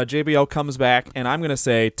injury, JBL comes back, and I'm going to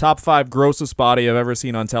say top 5 grossest body I've ever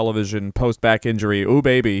seen on television post-back injury. Ooh,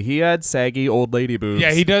 baby. He had saggy old lady boobs.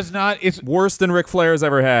 Yeah, he does not. It's worse than Ric Flair's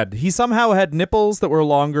ever had. He somehow had nipples that were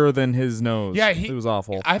longer than his nose. Yeah, it was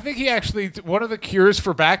awful. I think he actually, one of the cures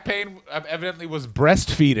for back pain evidently was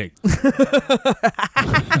breastfeeding.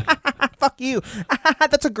 Fuck you.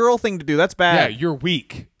 That's a girl thing to do. That's Yeah, bad. you're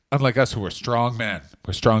weak. Unlike us who are strong men.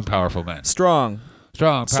 We're strong, powerful men. Strong,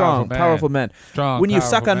 powerful men. Strong, when you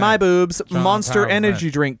suck powerful on my men. boobs, Strong, Monster powerful Energy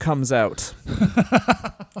men. drink comes out.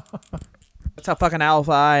 That's how fucking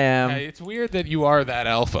alpha I am. Yeah, it's weird that you are that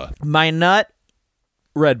alpha. My nut,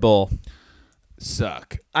 Red Bull.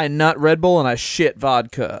 Suck. I nut Red Bull and I shit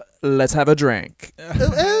vodka. Let's have a drink.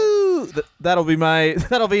 Ooh. That'll be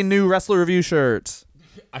new wrestler review shirt.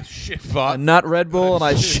 I shit I vodka. nut Red Bull and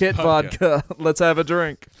I shit vodka. Let's have a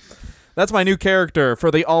drink. That's my new character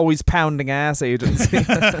for the always pounding ass agency.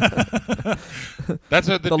 That's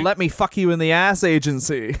The let me fuck you in the ass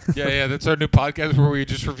agency. yeah. That's our new podcast where we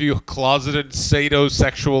just review closeted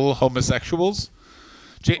sadomasochisal homosexuals.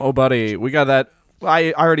 Oh, buddy, we got that.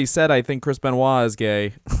 I already said I think Chris Benoit is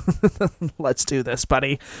gay. Let's do this,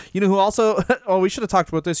 buddy. You know who also... Oh, we should have talked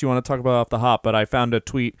about this. You want to talk about off the hop, but I found a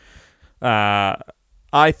tweet. I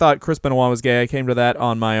thought Chris Benoit was gay. I came to that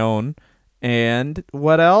on my own. And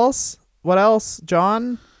what else? What else,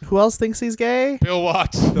 John? Who else thinks he's gay? Bill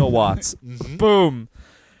Watts. Bill Watts. Boom.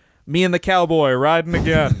 Me and the cowboy riding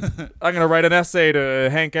again. I'm gonna write an essay to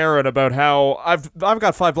Hank Aaron about how I've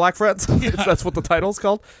got 5 black friends. That's what the title's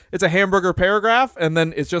called. It's a hamburger paragraph, and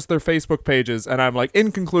then it's just their Facebook pages. And I'm like,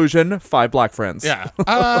 in conclusion, 5 black friends. Yeah.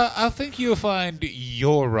 I think you'll find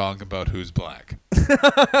you're wrong about who's black.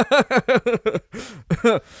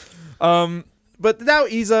 But now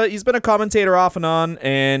he's been a commentator off and on,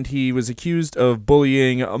 and he was accused of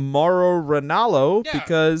bullying Mauro Ranallo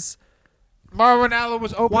because Mauro Ranallo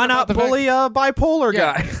was open. why not bully a bipolar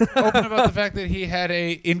guy? Open about the fact that he had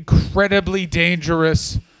a incredibly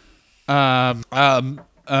dangerous mental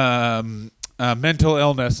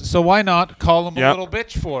illness. So why not call him a little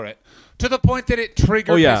bitch for it? To the point that it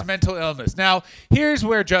triggered his mental illness. Now, here's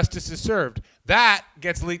where justice is served. That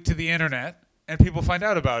gets leaked to the internet. And people find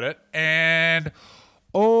out about it, and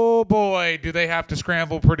oh boy, do they have to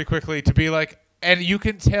scramble pretty quickly to be like, and you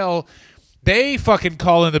can tell they fucking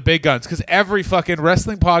call in the big guns, because every fucking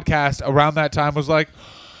wrestling podcast around that time was like,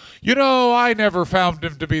 I never found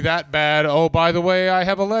him to be that bad. Oh, by the way, I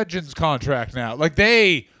have a Legends contract now. Like,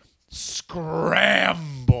 they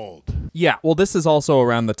scrambled. Yeah, well, this is also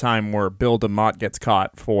around the time where Bill DeMott gets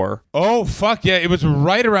caught for... Oh, fuck yeah. It was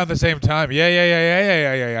right around the same time.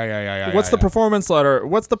 Yeah. What's the performance letter?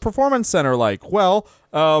 What's the performance center like? Well,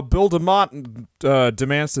 Bill DeMott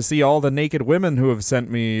demands to see all the naked women who have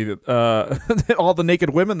sent me, all the naked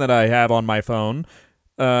women that I have on my phone.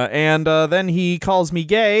 And then he calls me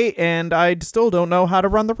gay, and I still don't know how to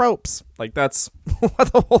run the ropes. Like, that's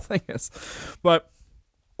what the whole thing is. But...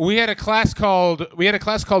 We had a class called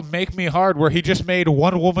Make Me Hard, where he just made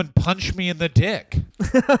one woman punch me in the dick.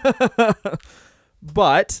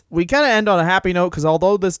 But we kind of end on a happy note, because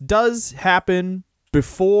although this does happen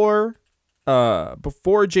before he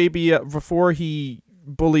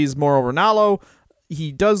bullies Mauro Ranallo,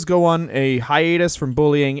 he does go on a hiatus from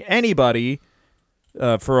bullying anybody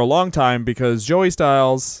for a long time because Joey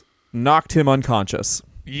Styles knocked him unconscious.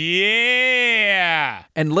 Yeah.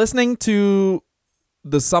 And listening to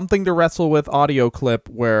the Something to Wrestle With audio clip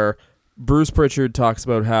where Bruce Pritchard talks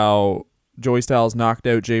about how Joey Styles knocked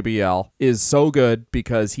out JBL is so good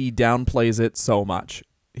because he downplays it so much.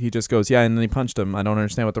 He just goes, yeah, and then he punched him. I don't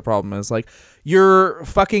understand what the problem is. Like, your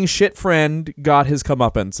fucking shit friend got his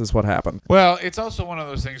comeuppance is what happened. Well, it's also one of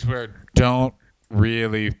those things where don't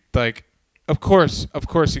really, like, of course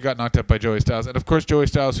he got knocked out by Joey Styles. And of course Joey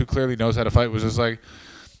Styles, who clearly knows how to fight, was just like,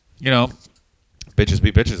 you know, bitches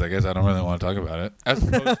be bitches, I guess. I don't really want to talk about it. As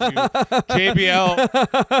opposed to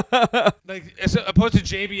JBL, as opposed to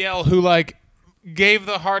JBL, who like gave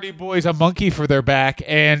the Hardy Boys a monkey for their back,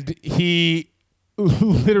 and he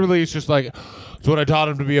literally is just like, "It's what I taught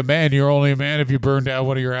him to be a man. You're only a man if you burn down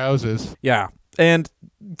one of your houses." Yeah, and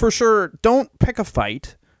for sure, don't pick a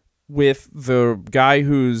fight with the guy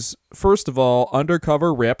who's, first of all,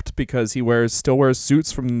 undercover ripped because he still wears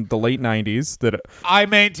suits from the late 90s. That I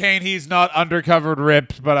maintain he's not undercover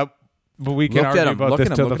ripped, but we can argue about this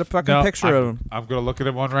till look at a fucking picture of him. I'm going to look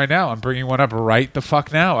at one right now. I'm bringing one up right the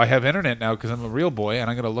fuck now. I have internet now because I'm a real boy, and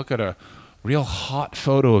I'm going to look at a real hot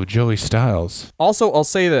photo of Joey Styles. Also, I'll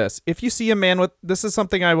say this. If you see a man with... This is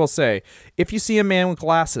something I will say. If you see a man with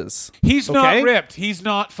glasses... He's not ripped. He's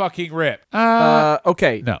not fucking ripped.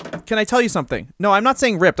 Okay. No. Can I tell you something? No, I'm not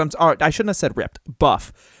saying ripped. I shouldn't have said ripped.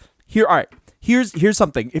 Buff. All right. Here's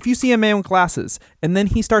something. If you see a man with glasses, and then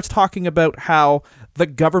he starts talking about how the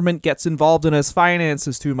government gets involved in his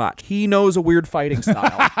finances too much, he knows a weird fighting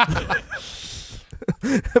style.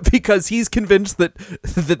 Because he's convinced that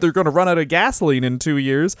they're going to run out of gasoline in 2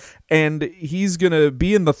 years, and he's going to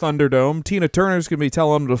be in the Thunderdome. Tina Turner's going to be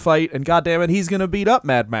telling him to fight, and goddammit, he's going to beat up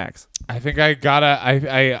Mad Max. I think I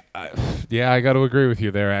gotta agree with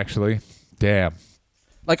you there, actually. Damn.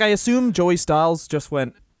 Like, I assume Joey Styles just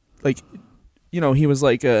went, like, you know, he was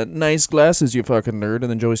like, nice glasses, you fucking nerd. And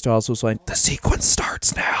then Joey Styles was like, the sequence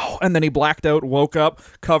starts now. And then he blacked out, woke up,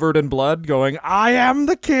 covered in blood, going, I am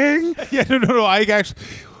the king. Yeah, no.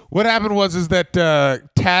 What happened is that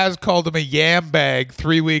Taz called him a yam bag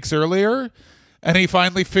 3 weeks earlier. And he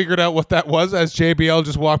finally figured out what that was as JBL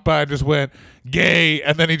just walked by and just went, gay.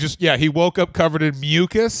 And then he woke up covered in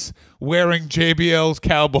mucus wearing JBL's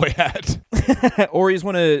cowboy hat. or he's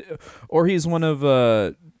one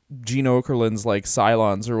of Gene Okerlund's like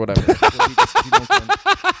Cylons or whatever.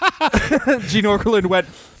 Gene Okerlund went,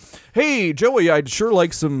 hey, Joey, I'd sure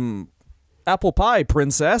like some apple pie,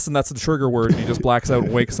 princess. And that's the trigger word. And he just blacks out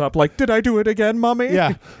and wakes up like, did I do it again, Mummy?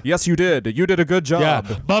 Yeah. Yes, you did. You did a good job.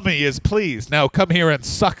 Yeah. Mummy is pleased. Now come here and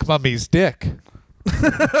suck Mummy's dick.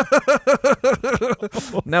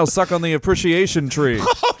 Now suck on the appreciation tree.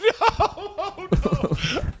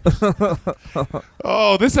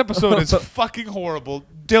 Oh, this episode is fucking horrible.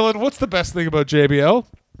 Dylan, what's the best thing about JBL?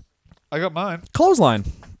 I got mine. Clothesline.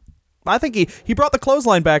 I think he brought the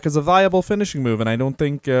clothesline back as a viable finishing move, and I don't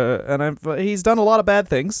think he's done a lot of bad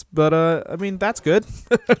things, but I mean, that's good.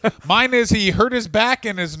 Mine is he hurt his back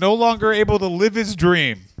and is no longer able to live his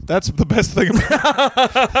dream. That's the best thing about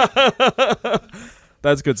it.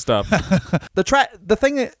 That's good stuff. The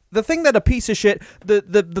thing that a piece of shit, the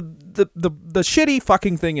shitty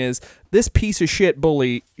fucking thing is, this piece of shit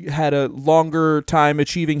bully had a longer time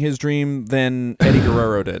achieving his dream than Eddie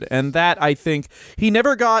Guerrero did. And that, I think, he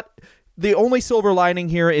never got. The only silver lining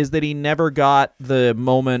here is that he never got the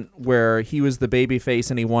moment where he was the babyface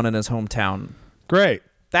and he won in his hometown. Great.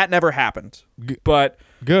 That never happened. But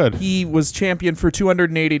good. He was champion for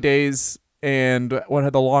 280 days. And one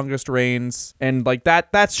had the longest reigns, and like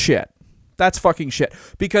that's shit. That's fucking shit.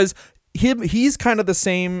 Because he's kind of the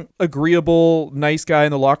same agreeable, nice guy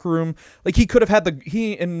in the locker room. Like he could have had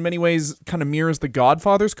he in many ways kind of mirrors the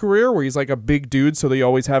Godfather's career, where he's like a big dude, so they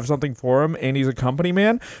always have something for him, and he's a company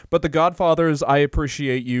man. But the Godfather's "I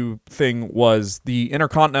appreciate you" thing was the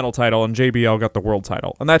Intercontinental title, and JBL got the world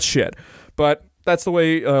title, and that's shit. But that's the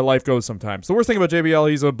way life goes sometimes. The worst thing about JBL,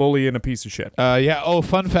 he's a bully and a piece of shit. Yeah. Oh,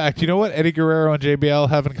 fun fact. You know what Eddie Guerrero and JBL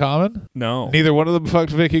have in common? No. Neither one of them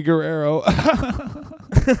fucked Vicky Guerrero.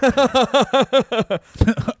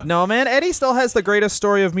 No, man. Eddie still has the greatest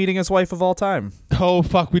story of meeting his wife of all time. Oh,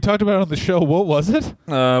 fuck. We talked about it on the show. What was it?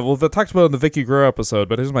 Well, they talked about it in the Vicky Guerrero episode,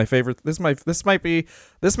 but here's my favorite. This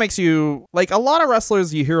makes you, like, a lot of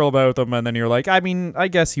wrestlers, you hear about them, and then you're like, I mean, I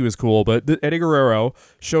guess he was cool, but Eddie Guerrero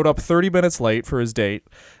showed up 30 minutes late for his date,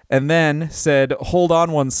 and then said, hold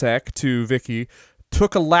on one sec, to Vicky,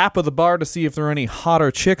 took a lap of the bar to see if there were any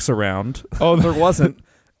hotter chicks around. Oh, there wasn't.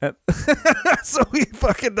 So he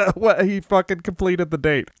fucking completed the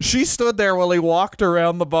date. She stood there while he walked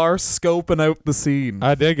around the bar scoping out the scene.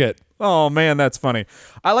 I dig it. Oh man, that's funny.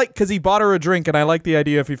 I like, because he bought her a drink, and I like the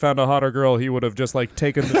idea if he found a hotter girl, he would have just like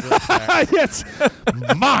taken the drink back. Yes,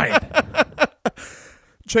 mine.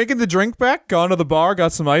 Taken the drink back, gone to the bar,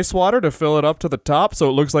 got some ice water to fill it up to the top so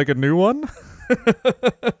it looks like a new one.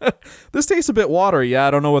 This tastes a bit watery. Yeah,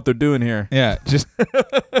 I don't know what they're doing here. Yeah, just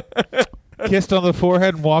kissed on the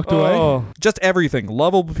forehead and walked away. Just everything.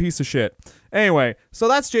 Lovable piece of shit. Anyway, so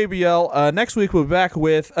that's JBL. Next week we'll be back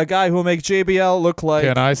with a guy who will make JBL look like...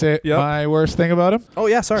 Can I say my worst thing about him? Oh,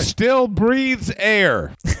 yeah, sorry. Still breathes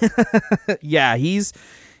air. Yeah, he's...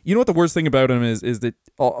 You know what the worst thing about him is that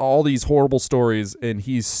all these horrible stories, and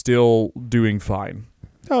he's still doing fine.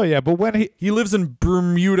 Oh, yeah, but when he lives in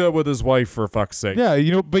Bermuda with his wife, for fuck's sake.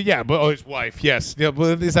 Yeah, but his wife, yes. Yeah,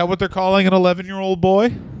 but is that what they're calling an 11-year-old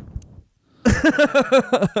boy?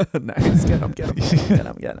 Nice. Get him.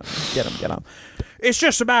 It's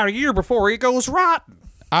just about a year before he goes rotten.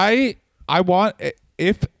 I want,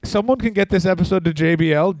 if someone can get this episode to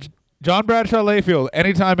JBL, John Bradshaw Layfield,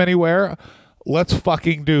 anytime, anywhere, let's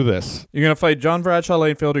fucking do this. You're going to fight John Bradshaw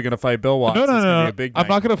Layfield, you're going to fight Bill Watts. No. Be a big night. I'm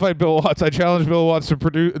not going to fight Bill Watts. I challenge Bill Watts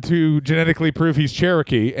to genetically prove he's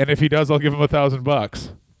Cherokee, and if he does, I'll give him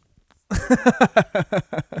 $1,000.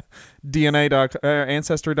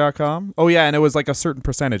 Ancestry.com. Oh yeah, and it was like a certain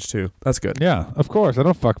percentage too. That's good. Yeah, of course. I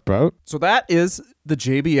don't fuck about. So that is the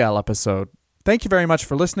JBL episode. Thank you very much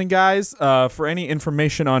for listening, guys. For any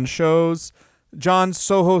information on shows, John's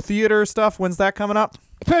Soho Theater stuff, when's that coming up?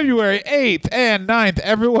 February 8th and 9th.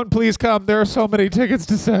 Everyone please come. There are so many tickets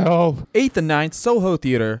to sell. 8th and 9th, Soho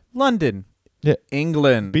Theater, London. Yeah.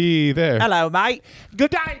 England. Be there. Hello, mate.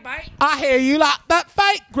 Good day, mate. I hear you like that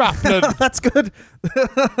fake grappling. That's good.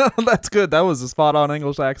 That's good. That was a spot-on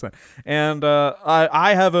English accent. And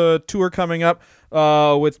I have a tour coming up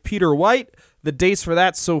with Peter White. The dates for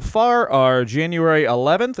that so far are January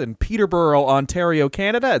 11th in Peterborough, Ontario,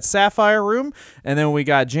 Canada at Sapphire Room. And then we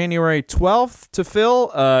got January 12th to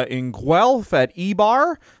fill in Guelph at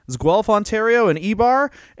E-Bar. It's Guelph, Ontario and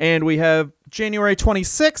E-Bar. And we have January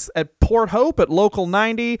 26th at Port Hope at Local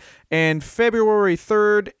 90. And February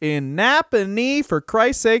 3rd in Napanee, for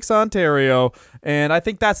Christ's sakes, Ontario. And I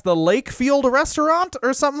think that's the Layfield restaurant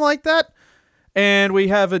or something like that. And we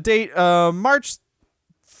have a date March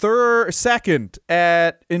 2nd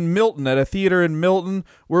in Milton, at a theater in Milton.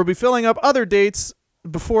 We'll be filling up other dates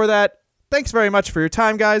before that. Thanks very much for your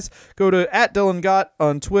time, guys. Go to @DylanGott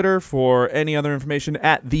on Twitter for any other information,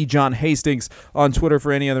 @TheJohnHastings on Twitter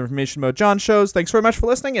for any other information about John's shows. Thanks very much for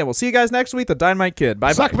listening, and we'll see you guys next week. The Dynamite Kid.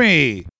 Bye-bye. Suck me.